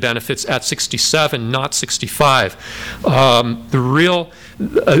Security benefits at 67, not 65.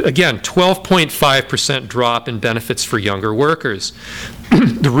 Again, 12.5% drop in benefits for younger workers.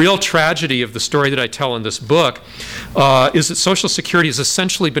 The real tragedy of the story that I tell in this book is that Social Security has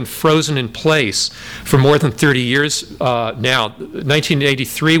essentially been frozen in place for more than 30 years now.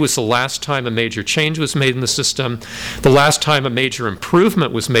 1983 was the last time a major change was made in the system. The last time a major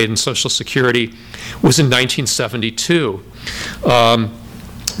improvement was made in Social Security was in 1972.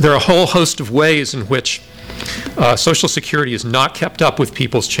 There are a whole host of ways in which Social Security is not kept up with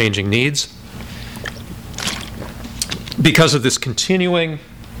people's changing needs because of this continuing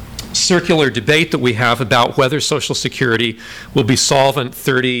circular debate that we have about whether Social Security will be solvent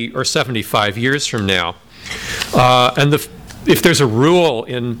 30 or 75 years from now. If there's a rule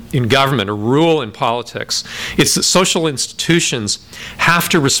in government, a rule in politics, it's that social institutions have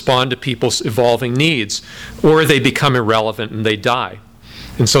to respond to people's evolving needs, or they become irrelevant and they die.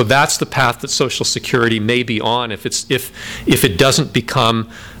 And so that's the path that Social Security may be on if it doesn't become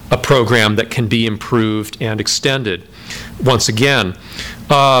a program that can be improved and extended. Once again,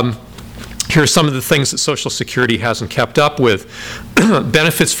 here are some of the things that Social Security hasn't kept up with.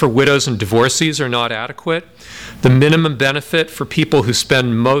 Benefits for widows and divorcees are not adequate. The minimum benefit for people who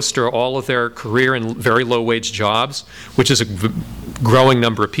spend most or all of their career in very low-wage jobs, which is a growing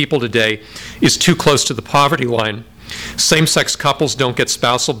number of people today, is too close to the poverty line. Same-sex couples don't get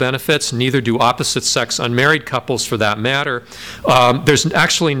spousal benefits, neither do opposite-sex unmarried couples for that matter. There's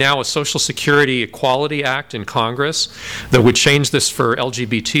actually now a Social Security Equality Act in Congress that would change this for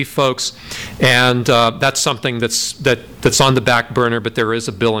LGBT folks, and that's something that's on the back burner, but there is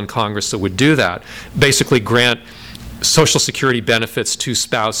a bill in Congress that would do that. Basically grant Social Security benefits to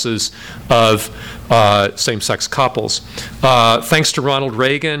spouses of same-sex couples. Thanks to Ronald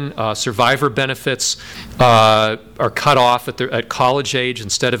Reagan, survivor benefits are cut off at college age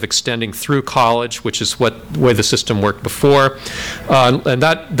instead of extending through college, which is the way the system worked before. And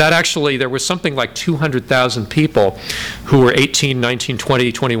that actually, there was something like 200,000 people who were 18, 19,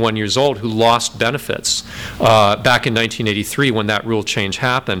 20, 21 years old who lost benefits back in 1983 when that rule change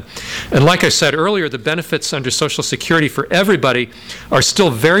happened. And like I said earlier, the benefits under Social Security for everybody are still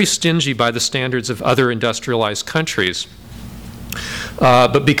very stingy by the standards of other industrialized countries.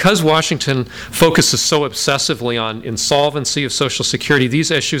 But because Washington focuses so obsessively on insolvency of Social Security,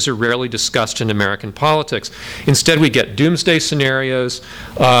 these issues are rarely discussed in American politics. Instead, we get doomsday scenarios.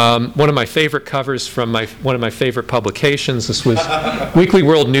 One of my favorite covers from one of my favorite publications, this was Weekly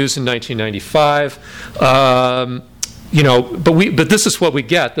World News in 1995. But this is what we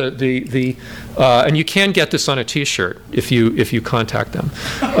get. And you can get this on a T-shirt if you contact them.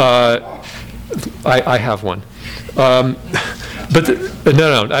 I have one. No,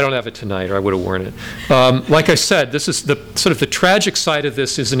 I don't have it tonight, or I would have worn it. Like I said, this is the tragic side of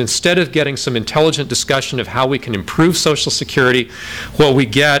this is that instead of getting some intelligent discussion of how we can improve Social Security, what we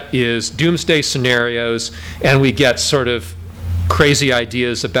get is doomsday scenarios, and we get sort of crazy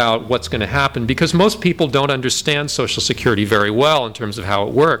ideas about what's going to happen because most people don't understand Social Security very well in terms of how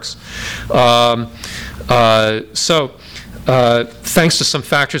it works. Thanks to some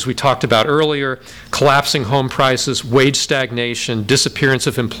factors we talked about earlier, collapsing home prices, wage stagnation, disappearance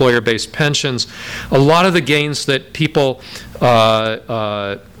of employer-based pensions, a lot of the gains that people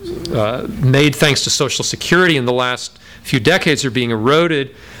made thanks to Social Security in the last few decades are being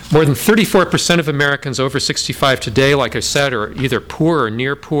eroded. More than 34% of Americans over 65 today, like I said, are either poor or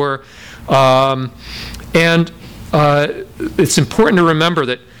near poor. It's important to remember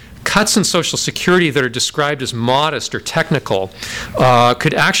that cuts in Social Security that are described as modest or technical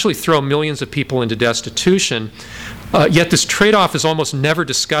could actually throw millions of people into destitution. Yet this trade-off is almost never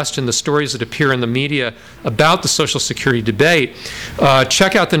discussed in the stories that appear in the media about the Social Security debate.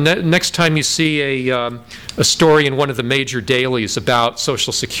 Check out the next time you see a story in one of the major dailies about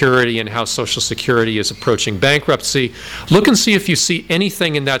Social Security and how Social Security is approaching bankruptcy. Look and see if you see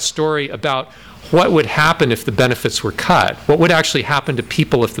anything in that story about what would happen if the benefits were cut. What would actually happen to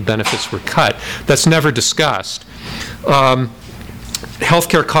people if the benefits were cut? That's never discussed.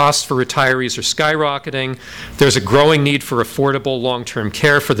 Healthcare costs for retirees are skyrocketing. There's a growing need for affordable long-term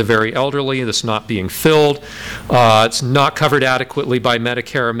care for the very elderly that's not being filled. It's not covered adequately by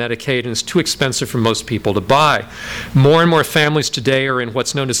Medicare or Medicaid, and it's too expensive for most people to buy. More and more families today are in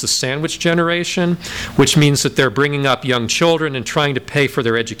what's known as the sandwich generation, which means that they're bringing up young children and trying to pay for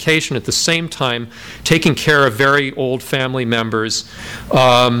their education at the same time, taking care of very old family members,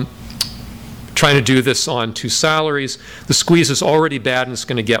 trying to do this on two salaries. The squeeze is already bad and it's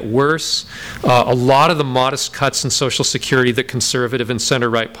going to get worse. A lot of the modest cuts in Social Security that conservative and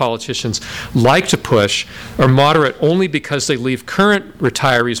center-right politicians like to push are moderate only because they leave current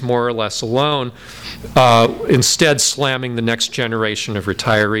retirees more or less alone, instead slamming the next generation of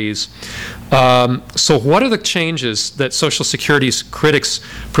retirees. So what are the changes that Social Security's critics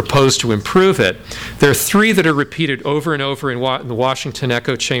propose to improve it? There are three that are repeated over and over in the Washington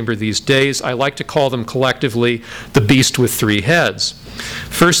echo chamber these days. I like to call them collectively the beast with three heads.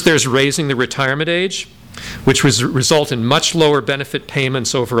 First, there's raising the retirement age, which result in much lower benefit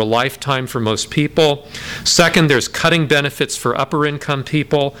payments over a lifetime for most people. Second, there's cutting benefits for upper income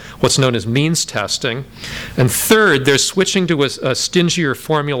people, what's known as means testing. And third, there's switching to a stingier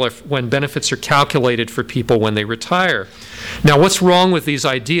formula when benefits are calculated for people when they retire. Now, what's wrong with these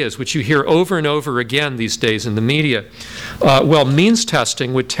ideas, which you hear over and over again these days in the media? Well, means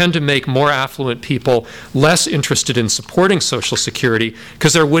testing would tend to make more affluent people less interested in supporting Social Security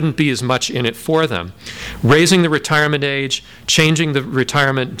because there wouldn't be as much in it for them. Raising the retirement age, changing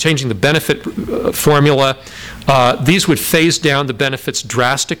the benefit formula, these would phase down the benefits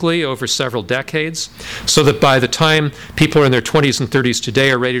drastically over several decades, so that by the time people in their 20s and 30s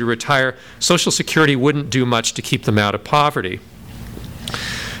today are ready to retire, Social Security wouldn't do much to keep them out of poverty.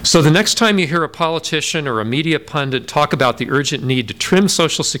 So the next time you hear a politician or a media pundit talk about the urgent need to trim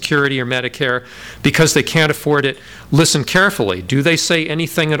Social Security or Medicare because they can't afford it, listen carefully. Do they say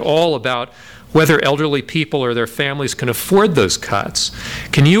anything at all about whether elderly people or their families can afford those cuts.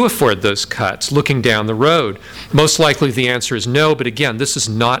 Can you afford those cuts looking down the road? Most likely the answer is no, but again, this is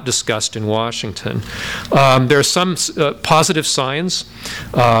not discussed in Washington. There are some positive signs.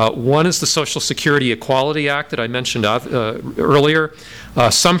 One is the Social Security Equality Act that I mentioned earlier.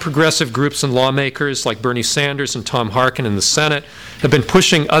 Some progressive groups and lawmakers like Bernie Sanders and Tom Harkin in the Senate have been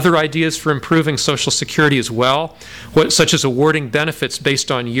pushing other ideas for improving Social Security as well, such as awarding benefits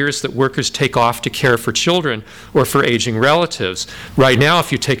based on years that workers take off to care for children or for aging relatives. Right now,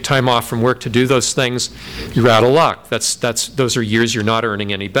 if you take time off from work to do those things, you're out of luck. Those are years you're not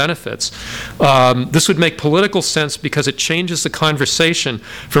earning any benefits. This would make political sense because it changes the conversation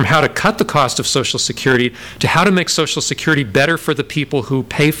from how to cut the cost of Social Security to how to make Social Security better for the people who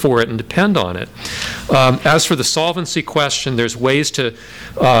pay for it and depend on it. As for the solvency question, there's ways to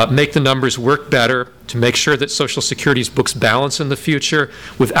make the numbers work better, to make sure that Social Security's books balance in the future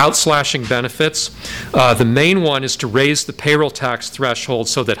without slashing benefits. The main one is to raise the payroll tax threshold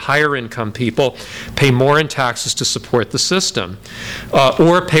so that higher income people pay more in taxes to support the system.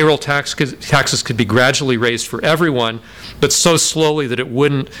 Or payroll taxes could be gradually raised for everyone, but so slowly that it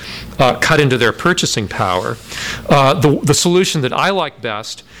wouldn't cut into their purchasing power. The solution that I like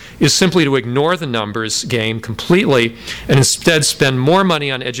best is simply to ignore the numbers game completely and instead spend more money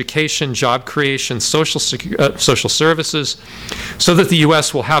on education, job creation, social services, so that the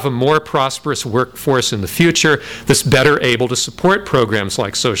U.S. will have a more prosperous workforce in the future that's better able to support programs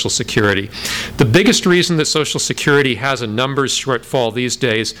like Social Security. The biggest reason that Social Security has a numbers shortfall these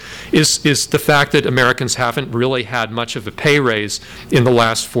days is the fact that Americans haven't really had much of a pay raise in the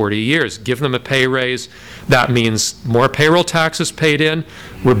last 40 years. Give them a pay raise, that means more payroll taxes paid in,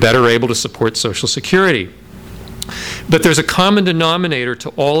 we're better able to support Social Security. But there's a common denominator to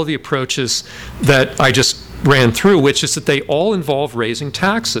all of the approaches that I just ran through, which is that they all involve raising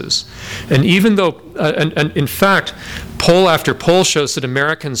taxes. And even though, and in fact, poll after poll shows that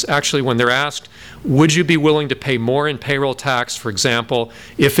Americans actually, when they're asked, would you be willing to pay more in payroll tax, for example,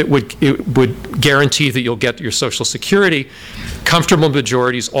 if it would guarantee that you'll get your Social Security, comfortable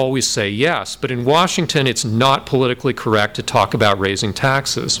majorities always say yes. But in Washington, it's not politically correct to talk about raising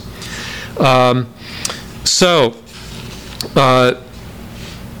taxes.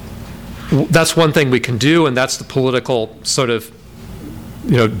 That's one thing we can do, and that's the political sort of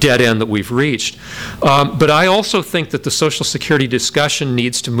dead end that we've reached. But I also think that the Social Security discussion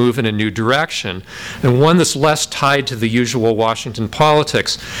needs to move in a new direction, and one that's less tied to the usual Washington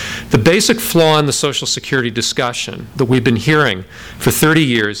politics. The basic flaw in the Social Security discussion that we've been hearing for 30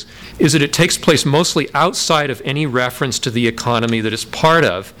 years is that it takes place mostly outside of any reference to the economy that it's part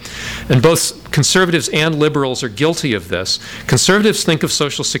of. And both conservatives and liberals are guilty of this. Conservatives think of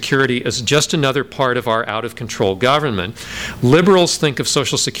Social Security as just another part of our out-of-control government. Liberals think of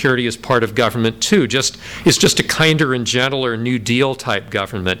Social Security as part of government too. It's just a kinder and gentler New Deal type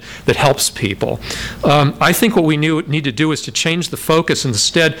government that helps people. I think what we need to do is to change the focus and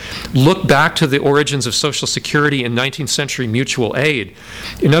instead look back to the origins of Social Security in 19th century mutual aid.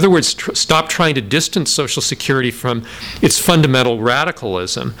 In other words, stop trying to distance Social Security from its fundamental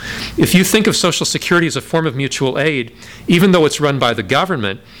radicalism. If you think of Social Security as a form of mutual aid, even though it's run by the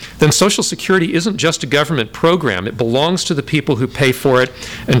government, then Social Security isn't just a government program. It belongs to the people who pay for it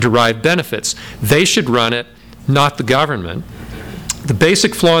and derive benefits. They should run it, not the government. The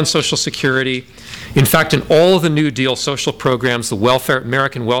basic flaw in Social Security, in fact, in all of the New Deal social programs, the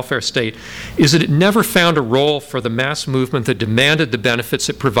American welfare state, is that it never found a role for the mass movement that demanded the benefits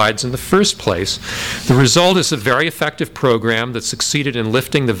it provides in the first place. The result is a very effective program that succeeded in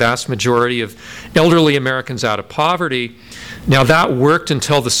lifting the vast majority of elderly Americans out of poverty. Now, that worked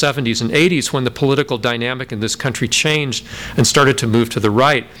until the 70s and 80s when the political dynamic in this country changed and started to move to the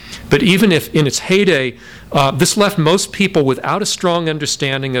right. But even if in its heyday, this left most people without a strong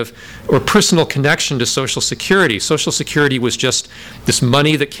understanding of or personal connection to Social Security. Social Security was just this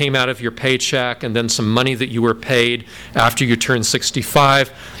money that came out of your paycheck and then some money that you were paid after you turned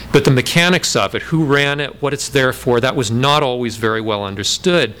 65. But the mechanics of it, who ran it, what it's there for, that was not always very well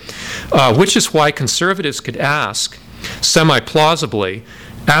understood, which is why conservatives could ask, semi-plausibly,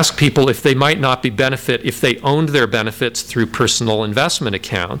 ask people if they might not be benefit if they owned their benefits through personal investment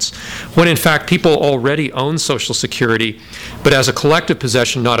accounts, when in fact people already own Social Security, but as a collective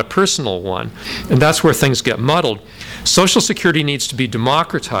possession, not a personal one. And that's where things get muddled. Social Security needs to be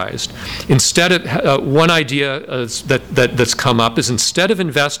democratized. Instead of, one idea that's come up is instead of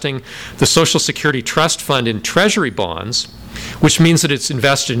investing the Social Security Trust Fund in treasury bonds, which means that it's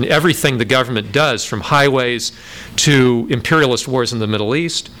invested in everything the government does, from highways to imperialist wars in the Middle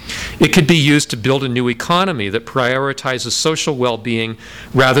East. It could be used to build a new economy that prioritizes social well-being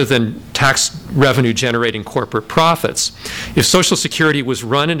rather than tax revenue generating corporate profits. If Social Security was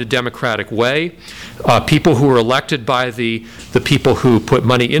run in a democratic way, people who were elected by the people who put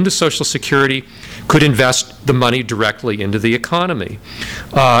money into Social Security could invest the money directly into the economy.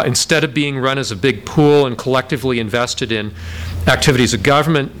 Instead of being run as a big pool and collectively invested in activities of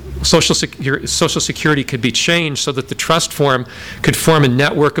government, Social Security could be changed so that the trust form could form a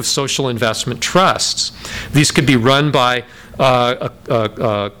network of social investment trusts. These could be run by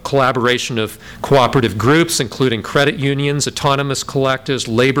a collaboration of cooperative groups, including credit unions, autonomous collectives,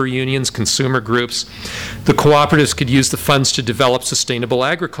 labor unions, consumer groups. The cooperatives could use the funds to develop sustainable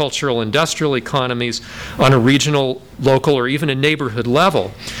agricultural, industrial economies on a regional, local, or even a neighborhood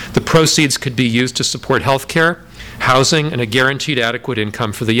level. The proceeds could be used to support health care, housing, and a guaranteed adequate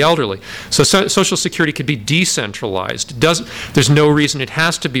income for the elderly. So Social Security could be decentralized. There's no reason it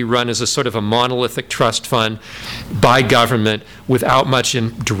has to be run as a sort of a monolithic trust fund by government without much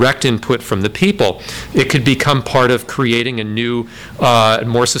direct input from the people. It could become part of creating a new,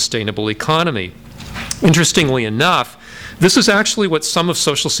 more sustainable economy. Interestingly enough, this is actually what some of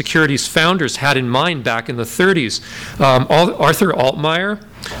Social Security's founders had in mind back in the 30s. Arthur Altmeyer,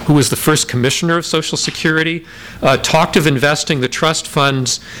 who was the first commissioner of Social Security, talked of investing the trust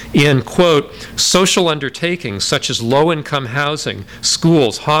funds in, quote, social undertakings such as low-income housing,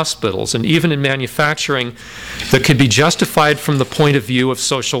 schools, hospitals, and even in manufacturing that could be justified from the point of view of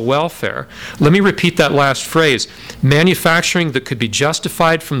social welfare. Let me repeat that last phrase: manufacturing that could be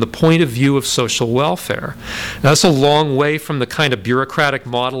justified from the point of view of social welfare. Now, that's a long way from the kind of bureaucratic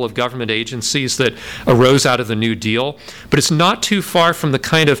model of government agencies that arose out of the New Deal, but it's not too far from the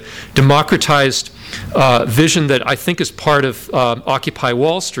kind of democratized vision that I think is part of Occupy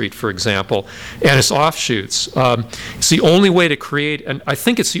Wall Street, for example, and its offshoots. It's the only way to create, and I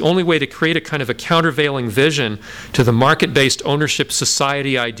think it's the only way to create a kind of a countervailing vision to the market-based ownership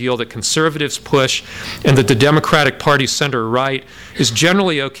society ideal that conservatives push and that the Democratic Party center-right is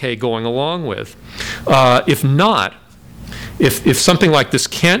generally okay going along with. If not, if something like this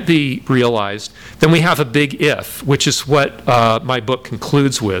can't be realized, then we have a big if, which is what my book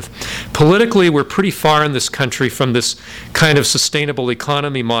concludes with. Politically, we're pretty far in this country from this kind of sustainable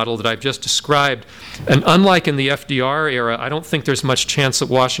economy model that I've just described. And unlike in the FDR era, I don't think there's much chance that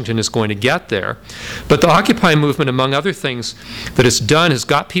Washington is going to get there. But the Occupy movement, among other things that it's done, has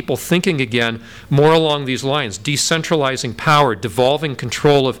got people thinking again more along these lines: decentralizing power, devolving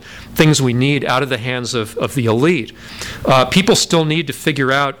control of things we need out of the hands of the elite. People still need to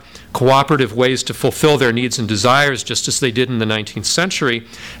figure out cooperative ways to fulfill their needs and desires, just as they did in the 19th century,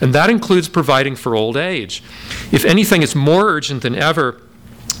 and that includes providing for old age. If anything, it's more urgent than ever,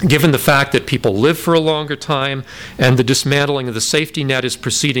 given the fact that people live for a longer time and the dismantling of the safety net is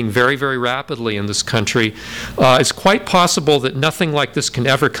proceeding very, very rapidly in this country. It's quite possible that nothing like this can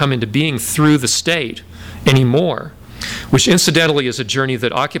ever come into being through the state anymore, which incidentally is a journey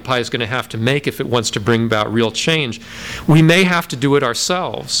that Occupy is going to have to make if it wants to bring about real change. We may have to do it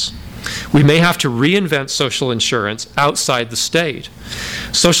ourselves. We may have to reinvent social insurance outside the state.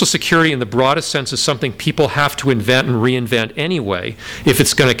 Social Security in the broadest sense is something people have to invent and reinvent anyway if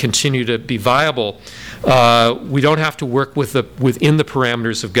it's going to continue to be viable. We don't have to work within the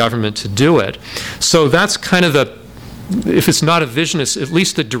parameters of government to do it. So that's kind of if it's not a vision, it's at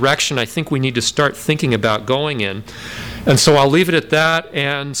least the direction I think we need to start thinking about going in. And so I'll leave it at that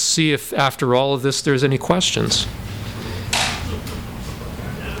and see if after all of this there's any questions.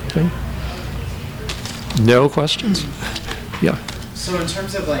 Okay. No questions? Yeah. So in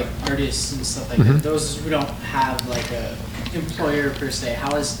terms of like artists and stuff like that, those who don't have like a employer per se,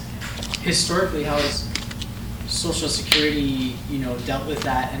 historically how has Social Security, dealt with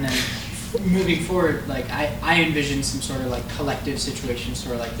that? And then moving forward, like I envision some sort of like collective situation,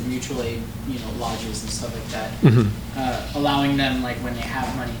 sort of like the mutual aid, lodges and stuff like that, allowing them like when they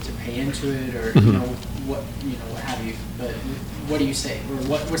have money to pay into it, or what have you. But what do you say, or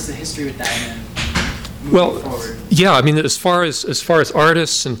what's the history with that? And then moving forward? Yeah, I mean, as far as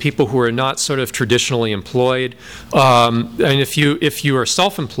artists and people who are not sort of traditionally employed, and if you are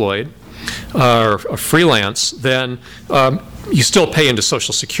self-employed or freelance, then you still pay into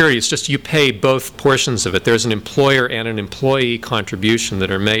Social Security. It's just you pay both portions of it. There's an employer and an employee contribution that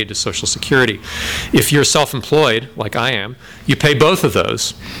are made to Social Security. If you're self-employed, like I am, you pay both of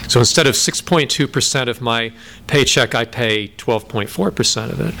those. So instead of 6.2% of my paycheck, I pay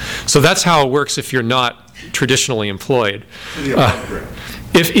 12.4% of it. So that's how it works if you're not traditionally employed.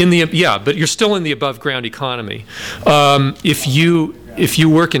 But you're still in the above ground economy. If you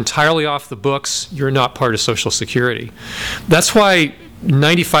work entirely off the books, you're not part of Social Security. That's why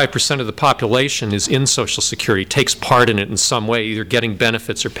 95% of the population is in Social Security, takes part in it in some way, either getting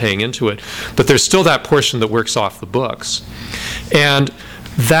benefits or paying into it. But there's still that portion that works off the books. And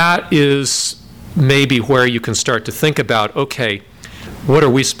that is maybe where you can start to think about, okay, what are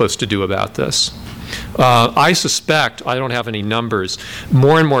we supposed to do about this? I suspect, I don't have any numbers,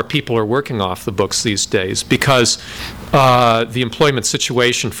 more and more people are working off the books these days because the employment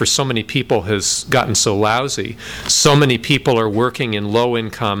situation for so many people has gotten so lousy. So many people are working in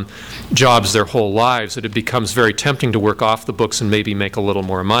low-income jobs their whole lives that it becomes very tempting to work off the books and maybe make a little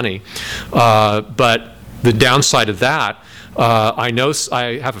more money. But the downside of that,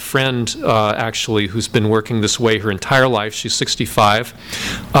 I have a friend actually who's been working this way her entire life. She's 65.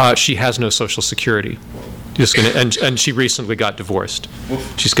 She has no Social Security. And she recently got divorced.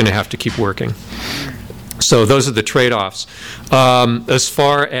 She's going to have to keep working. So those are the trade-offs. As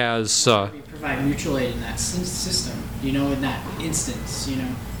far as we provide mutual aid in that system, in that instance,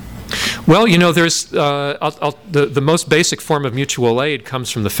 Well, there's the most basic form of mutual aid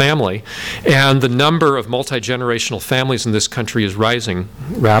comes from the family, and the number of multi-generational families in this country is rising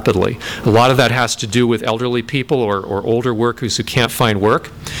rapidly. A lot of that has to do with elderly people or older workers who can't find work,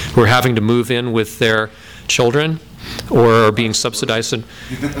 who are having to move in with their children or are being subsidized, and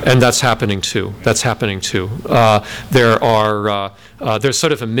that's happening too. There's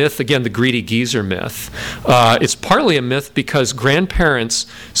sort of a myth, again, the greedy geezer myth. It's partly a myth because grandparents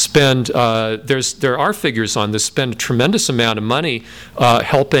spend, there are figures on this, spend a tremendous amount of money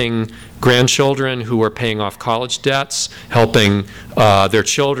helping grandchildren who are paying off college debts, helping their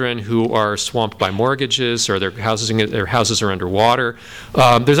children who are swamped by mortgages or their houses are underwater.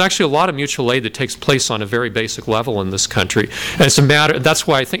 There's actually a lot of mutual aid that takes place on a very basic level in this country. And that's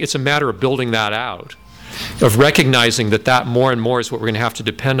why I think it's a matter of building that out, of recognizing that more and more is what we're going to have to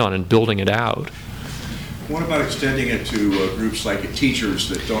depend on and building it out. What about extending it to groups like teachers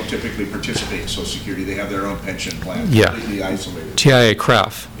that don't typically participate in Social Security? They have their own pension plan, completely isolated.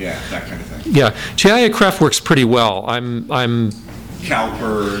 TIA-CREF. Yeah, that kind of thing. Yeah, TIA-CREF works pretty well.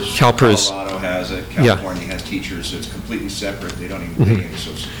 CalPERS, Colorado has it. California has teachers. It's completely separate. They don't even pay any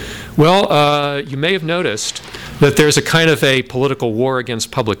Social Security. Well, you may have noticed that there's a kind of a political war against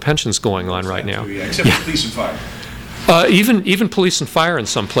public pensions going on right now. Too, except for police and fire. Even police and fire in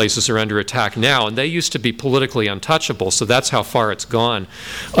some places are under attack now, and they used to be politically untouchable, so that's how far it's gone.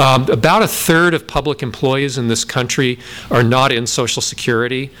 About a third of public employees in this country are not in Social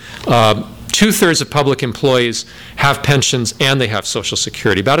Security. Two-thirds of public employees have pensions and they have Social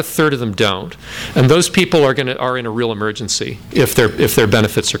Security. About a third of them don't, and those people are in a real emergency if their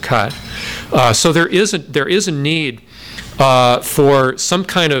benefits are cut. So there is a need for some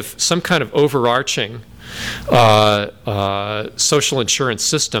kind of overarching social insurance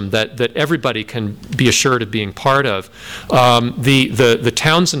system that everybody can be assured of being part of. The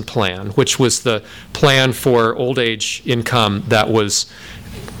Townsend Plan, which was the plan for old age income that was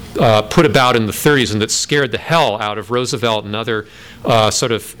put about in the 30s and that scared the hell out of Roosevelt and other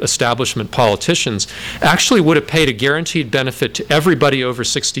sort of establishment politicians, actually would have paid a guaranteed benefit to everybody over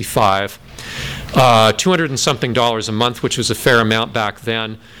 65, $200 and something a month, which was a fair amount back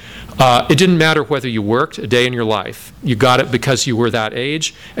then. It didn't matter whether you worked a day in your life. You got it because you were that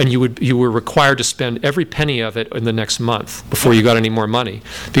age, and you were required to spend every penny of it in the next month before you got any more money.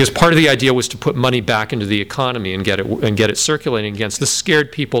 Because part of the idea was to put money back into the economy and get it circulating again. This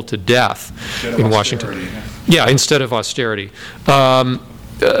scared people to death in Washington. Yeah, instead of austerity. The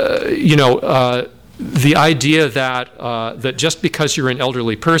idea that just because you're an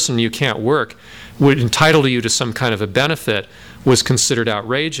elderly person you can't work would entitle you to some kind of a benefit was considered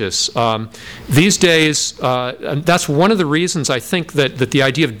outrageous. These days, and that's one of the reasons I think that the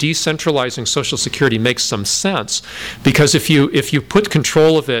idea of decentralizing Social Security makes some sense, because if you put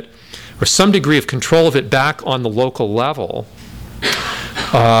control of it, or some degree of control of it, back on the local level,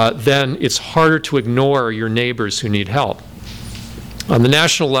 then it's harder to ignore your neighbors who need help. On the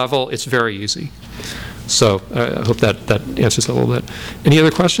national level, it's very easy. So I hope that answers a little bit. Any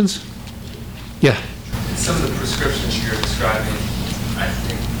other questions? Yeah. Some of the prescriptions you're describing, I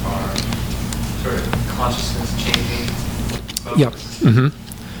think, are sort of consciousness changing focus. Yeah. Mm-hmm.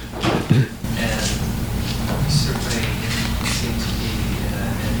 And we certainly seem to be in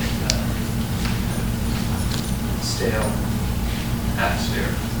a stale atmosphere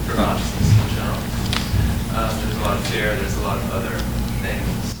for consciousness in general. There's a lot of fear, there's a lot of other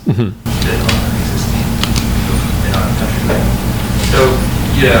things that are existing in our country. So,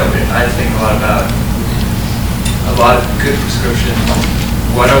 I think a lot of good prescription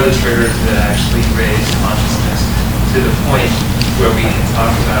what are the triggers that actually raise consciousness to the point where we can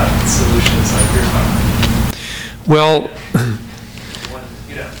talk about solutions like you're talking about? Well,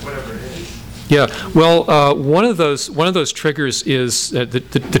 Whatever it is. yeah. Well, one of those triggers is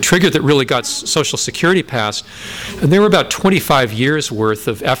the trigger that really got Social Security passed. And there were about 25 years worth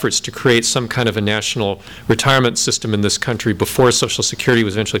of efforts to create some kind of a national retirement system in this country before Social Security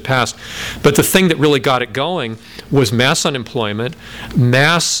was eventually passed. But the thing that really got it going was mass unemployment,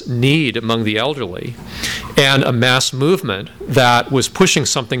 mass need among the elderly, and a mass movement that was pushing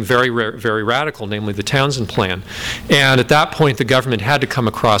something very, very radical, namely the Townsend Plan. And at that point, the government had to come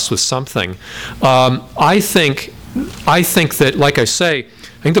across with something. I think that, like I say,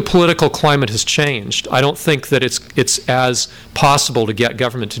 I think the political climate has changed. I don't think that it's as possible to get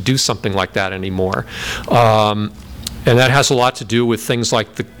government to do something like that anymore. And that has a lot to do with things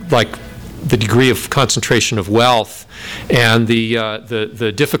like the degree of concentration of wealth and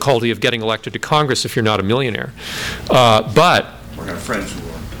the difficulty of getting elected to Congress if you're not a millionaire. But Or have friends who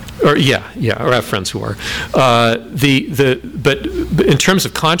are. or have friends who are. But in terms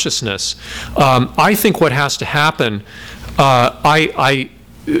of consciousness, I think what has to happen.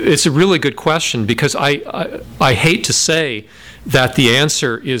 It's a really good question, because I hate to say that the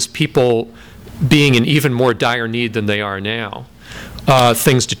answer is people being in even more dire need than they are now.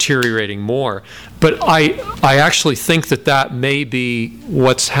 Things deteriorating more. But I actually think that may be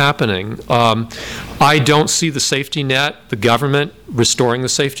what's happening. I don't see the safety net, the government restoring the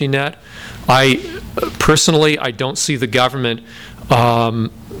safety net. Personally, I don't see the government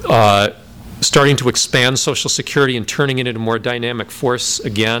starting to expand Social Security and turning it into a more dynamic force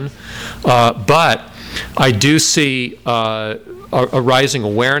again. But I do see a rising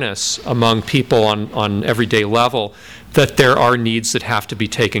awareness among people on everyday level that there are needs that have to be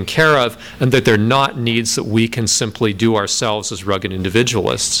taken care of, and that they're not needs that we can simply do ourselves as rugged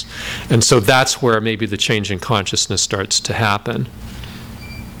individualists. And so that's where maybe the change in consciousness starts to happen.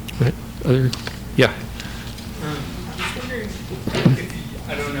 Right? Yeah. I was wondering,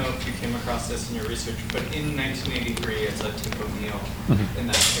 I don't know if you came across this in your research, but in 1983, it's a Tip O'Neill in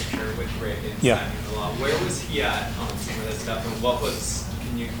that picture with Reagan signing the law. Where was he at on some of this stuff, and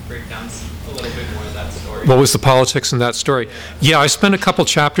can you break down a little bit more of that story? What was the politics in that story? Yeah, I spent a couple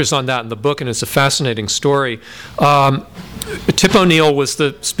chapters on that in the book, and it's a fascinating story. Tip O'Neill was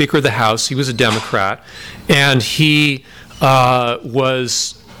the Speaker of the House. He was a Democrat, and he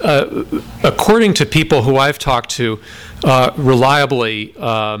was, according to people who I've talked to, reliably,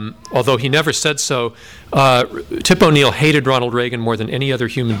 although he never said so, Tip O'Neill hated Ronald Reagan more than any other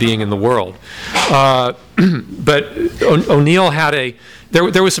human being in the world. But O'Neill had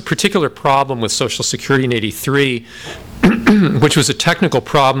there was a particular problem with Social Security in '83, which was a technical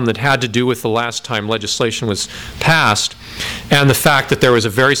problem that had to do with the last time legislation was passed, and the fact that there was a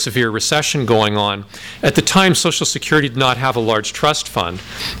very severe recession going on. At the time, Social Security did not have a large trust fund.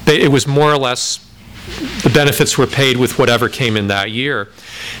 It was more or less the benefits were paid with whatever came in that year.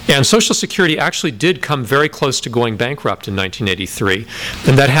 And Social Security actually did come very close to going bankrupt in 1983.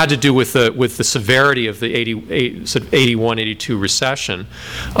 And that had to do with the severity of the 81, 82 recession.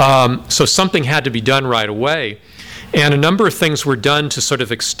 So something had to be done right away. And a number of things were done to sort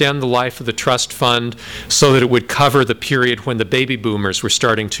of extend the life of the trust fund so that it would cover the period when the baby boomers were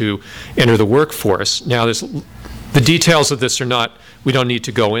starting to enter the workforce. Now, the details of this we don't need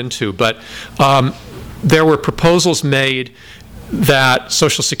to go into, but there were proposals made that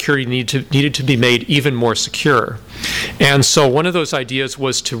Social Security needed to be made even more secure. And so one of those ideas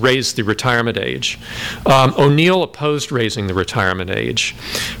was to raise the retirement age. O'Neill opposed raising the retirement age.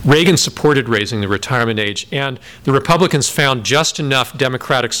 Reagan supported raising the retirement age, and the Republicans found just enough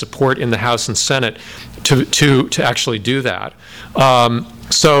Democratic support in the House and Senate to actually do that.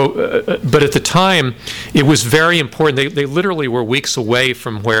 But at the time, it was very important. They literally were weeks away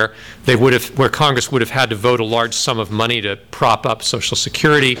from where Congress would have had to vote a large sum of money to prop up Social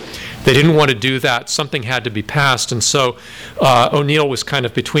Security. They didn't want to do that. Something had to be passed, and so O'Neill was kind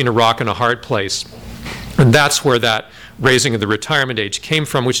of between a rock and a hard place. And that's where that raising of the retirement age came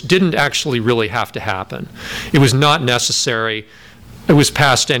from, which didn't actually really have to happen. It was not necessary. It was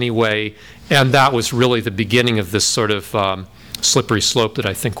passed anyway, and that was really the beginning of this sort of slippery slope that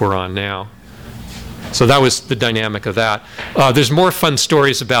I think we're on now. So that was the dynamic of that. There's more fun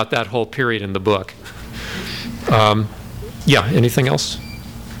stories about that whole period in the book. Yeah, anything else?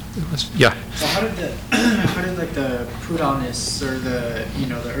 Yeah. So how did the Proudhonists or the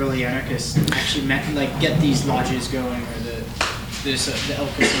early anarchists actually get these lodges going, or the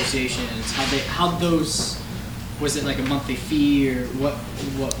Elk associations? How was it like a monthly fee, or what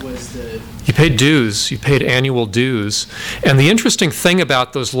was the... You paid dues. You paid annual dues. And the interesting thing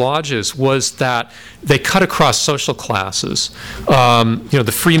about those lodges was that they cut across social classes.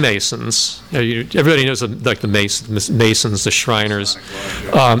 The Freemasons, everybody knows like the Masons, the Shriners.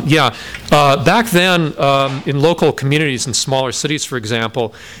 Back then, in local communities in smaller cities, for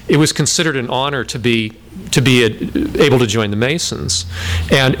example, it was considered an honor to be able to join the Masons.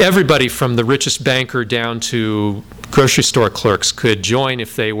 And everybody from the richest banker down to grocery store clerks could join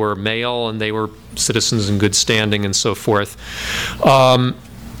if they were male and they were citizens in good standing and so forth.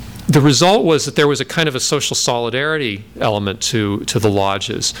 The result was that there was a kind of a social solidarity element to the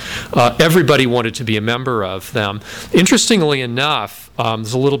lodges. Everybody wanted to be a member of them. Interestingly enough,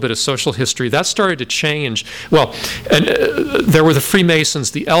 there's a little bit of social history. That started to change. Well, and there were the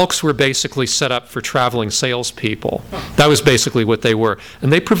Freemasons. The Elks were basically set up for traveling salespeople. That was basically what they were.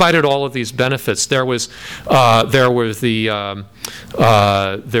 And they provided all of these benefits. There was a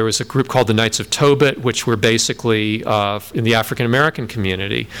group called the Knights of Tobit, which were basically in the African American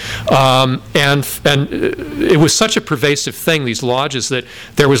community. And it was such a pervasive thing, these lodges, that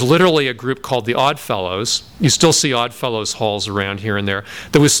there was literally a group called the Odd Fellows. You still see Odd Fellows halls around here and there.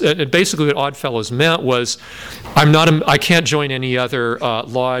 There was basically what Odd Fellows meant was, I can't join any other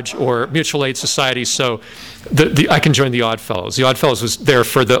lodge or mutual aid society, so I can join the Odd Fellows. The Odd Fellows was there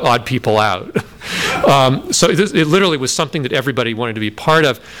for the odd people out. So it literally was something that everybody wanted to be part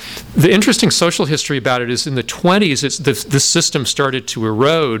of. The interesting social history about it is in the 20s, this system started to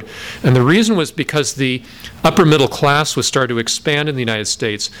erode, and the reason was because the upper middle class was starting to expand in the United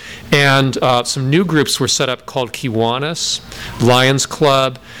States, and some new groups were set up called Kiwanis, Lions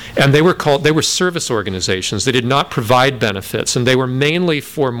Club, and they were service organizations. They did not provide benefits, and they were mainly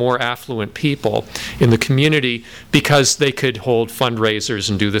for more affluent people in the community because they could hold fundraisers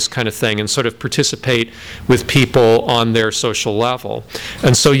and do this kind of thing and sort of participate with people on their social level.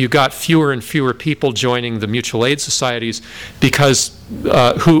 And so you got fewer and fewer people joining the mutual aid societies because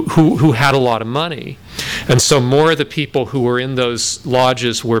who had a lot of money. And so more of the people who were in those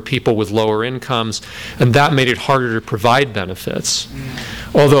lodges were people with lower incomes, and that made it harder to provide benefits.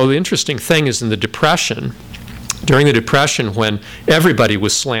 Although the interesting thing is in the Depression, during the Depression, when everybody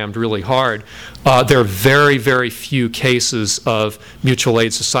was slammed really hard, there are very, very few cases of mutual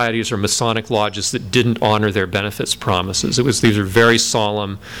aid societies or Masonic lodges that didn't honor their benefits promises. These are very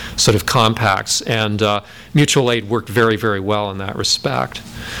solemn sort of compacts, and mutual aid worked very, very well in that respect.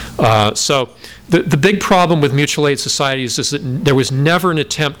 So the big problem with mutual aid societies is that there was never an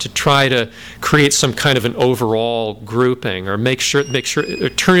attempt to try to create some kind of an overall grouping or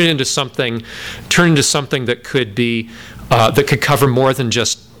turn it into something that could be that could cover more than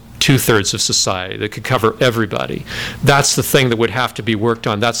just 2/3 of society, that could cover everybody. That's the thing that would have to be worked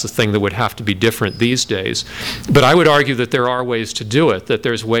on. That's the thing that would have to be different these days. But I would argue that there are ways to do it, that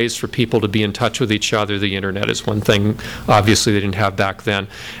there's ways for people to be in touch with each other. The internet is one thing, obviously, they didn't have back then.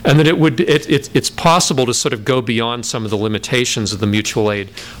 And that it's possible to sort of go beyond some of the limitations of the mutual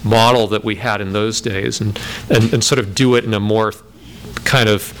aid model that we had in those days and sort of do it in a more kind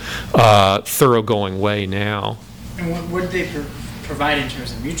of thoroughgoing way now. And what did they provide in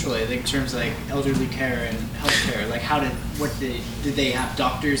terms of mutual aid, like in terms of like elderly care and healthcare? Like did they have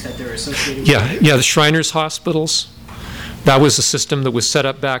doctors that they were associated with? Yeah, the Shriners hospitals. That was a system that was set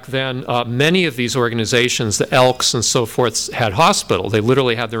up back then. Many of these organizations, the Elks and so forth, had hospitals. They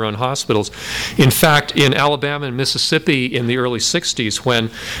literally had their own hospitals. In fact, in Alabama and Mississippi in the early 60s, when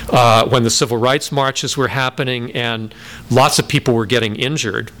the civil rights marches were happening and lots of people were getting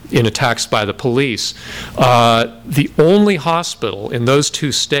injured in attacks by the police, the only hospital in those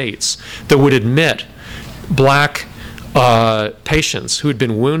two states that would admit black patients who had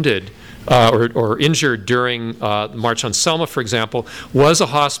been wounded or injured during the March on Selma, for example, was a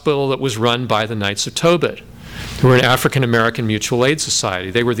hospital that was run by the Knights of Tobit, who were an African American mutual aid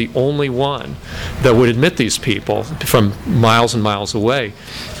society. They were the only one that would admit these people from miles and miles away.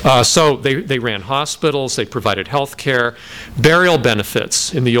 So they ran hospitals, they provided health care. Burial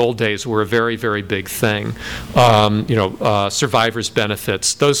benefits in the old days were a very, very big thing. Survivors'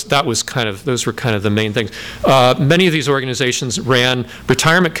 benefits, those were kind of the main things. Many of these organizations ran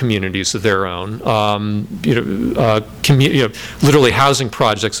retirement communities of their own, literally housing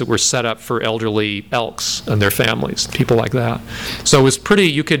projects that were set up for elderly Elks and their families, people like that. So it was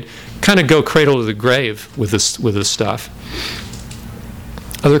you could kind of go cradle to the grave with this stuff.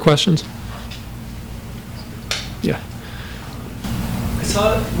 Other questions? Yeah. I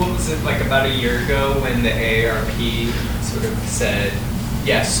saw, what was it, like about a year ago when the AARP sort of said,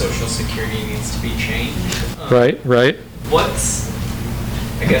 yes, Social Security needs to be changed. Right.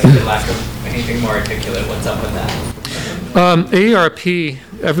 I guess for lack of anything more articulate, what's up with that? AARP,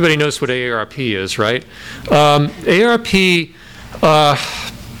 everybody knows what AARP is, right? AARP,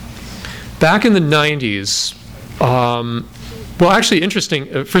 back in the 90s, well, actually,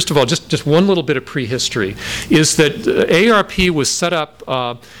 interesting. First of all, just one little bit of prehistory is that AARP was set up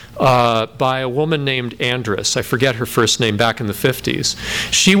by a woman named Andress. I forget her first name. Back in the 50s,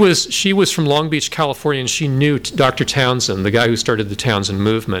 she was from Long Beach, California, and she knew Dr. Townsend, the guy who started the Townsend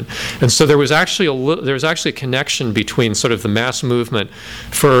movement. And so there was actually a connection between sort of the mass movement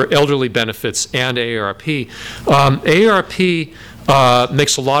for elderly benefits and AARP. AARP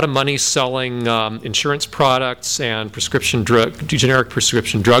makes a lot of money selling insurance products and generic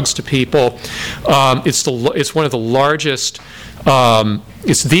prescription drugs to people. It's one of the largest.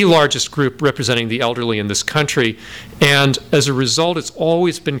 It's the largest group representing the elderly in this country, and as a result, it's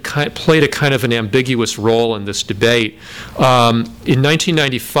always been played a kind of an ambiguous role in this debate. In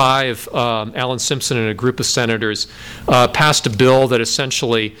 1995, Alan Simpson and a group of senators passed a bill that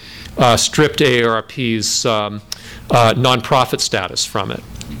essentially stripped AARP's nonprofit status from it.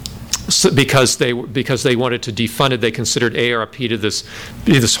 Because they wanted to defund it, they considered AARP to this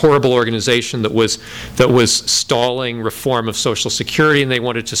horrible organization that was stalling reform of Social Security, and they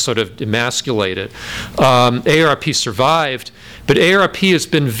wanted to sort of emasculate it. AARP survived, but AARP has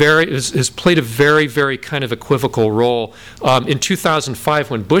played a very, very kind of equivocal role. In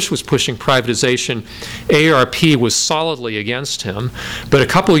 2005, when Bush was pushing privatization, AARP was solidly against him. But a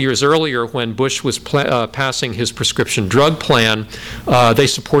couple of years earlier, when Bush was passing his prescription drug plan, they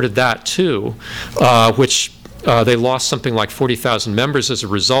supported that too, which they lost something like 40,000 members as a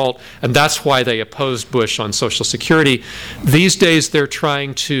result, and that's why they opposed Bush on Social Security. These days, they're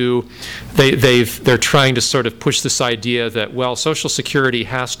trying to sort of push this idea that, well, Social Security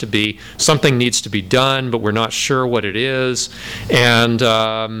something needs to be done, but we're not sure what it is, and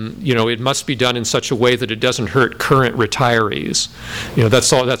it must be done in such a way that it doesn't hurt current retirees.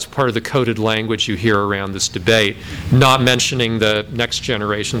 That's part of the coded language you hear around this debate, not mentioning the next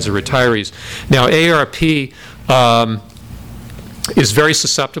generations of retirees. Now, AARP is very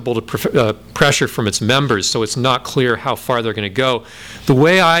susceptible to pressure from its members, so it's not clear how far they're going to go. The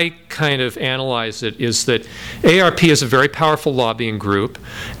way I kind of analyze it is that AARP is a very powerful lobbying group,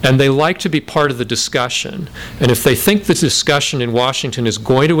 and they like to be part of the discussion. And if they think the discussion in Washington is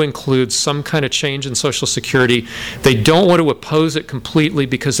going to include some kind of change in Social Security, they don't want to oppose it completely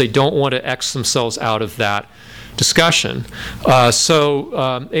because they don't want to X themselves out of that discussion. So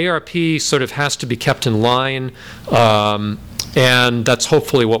AARP sort of has to be kept in line, and that's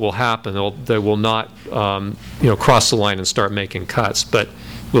hopefully what will happen. They will not cross the line and start making cuts, but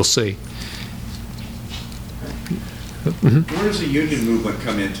we'll see. Where does the union movement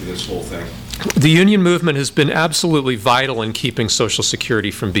come into this whole thing? The union movement has been absolutely vital in keeping Social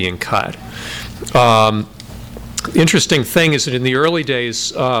Security from being cut. The interesting thing is that in the early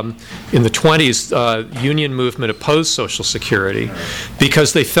days, in the 20s, union movement opposed Social Security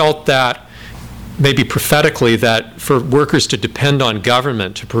because they felt that, maybe prophetically, that for workers to depend on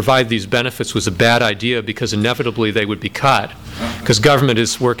government to provide these benefits was a bad idea because inevitably they would be cut because government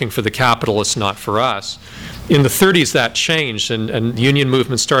is working for the capitalists, not for us. In the 30s, that changed, and union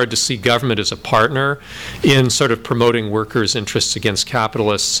movement started to see government as a partner in sort of promoting workers' interests against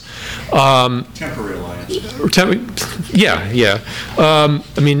capitalists. Temporary alliance. Yeah. I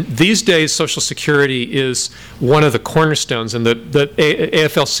mean, these days, Social Security is one of the cornerstones, and the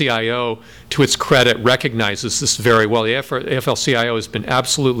AFL-CIO, to its credit, recognizes this very well. The AFL-CIO has been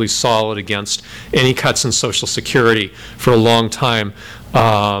absolutely solid against any cuts in Social Security for a long time.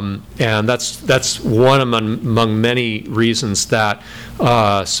 And that's one among many reasons that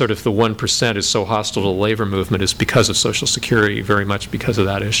sort of the 1% is so hostile to the labor movement, is because of Social Security, very much because of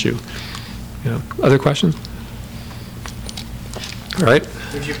that issue. Other questions? All right.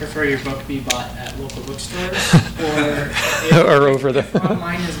 Would you prefer your book be bought at local bookstores or or over there? If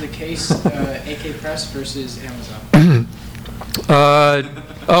online is the case, AK Press versus Amazon?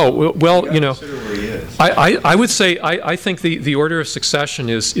 I would say I think the order of succession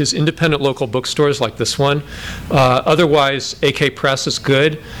is independent local bookstores like this one. Otherwise, AK Press is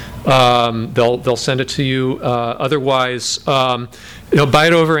good. They'll send it to you. Otherwise, buy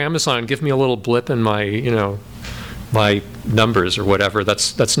it over Amazon. Give me a little blip in my my numbers or whatever.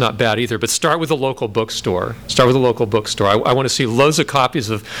 That's not bad either. But start with a local bookstore. I want to see loads of copies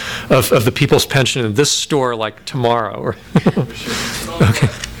of the People's Pension in this store like tomorrow. Okay.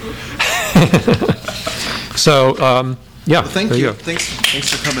 So yeah. Well, thank you. Thanks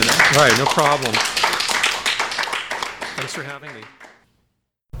for coming out. All right, no problem. Thanks for having me.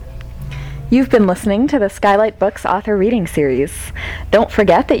 You've been listening to the Skylight Books author reading series. Don't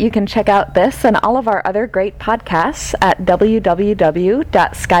forget that you can check out this and all of our other great podcasts at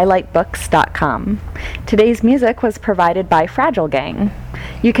www.skylightbooks.com. Today's music was provided by Fragile Gang.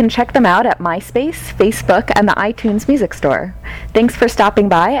 You can check them out at MySpace, Facebook, and the iTunes Music Store. Thanks for stopping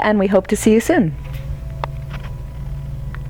by, and we hope to see you soon.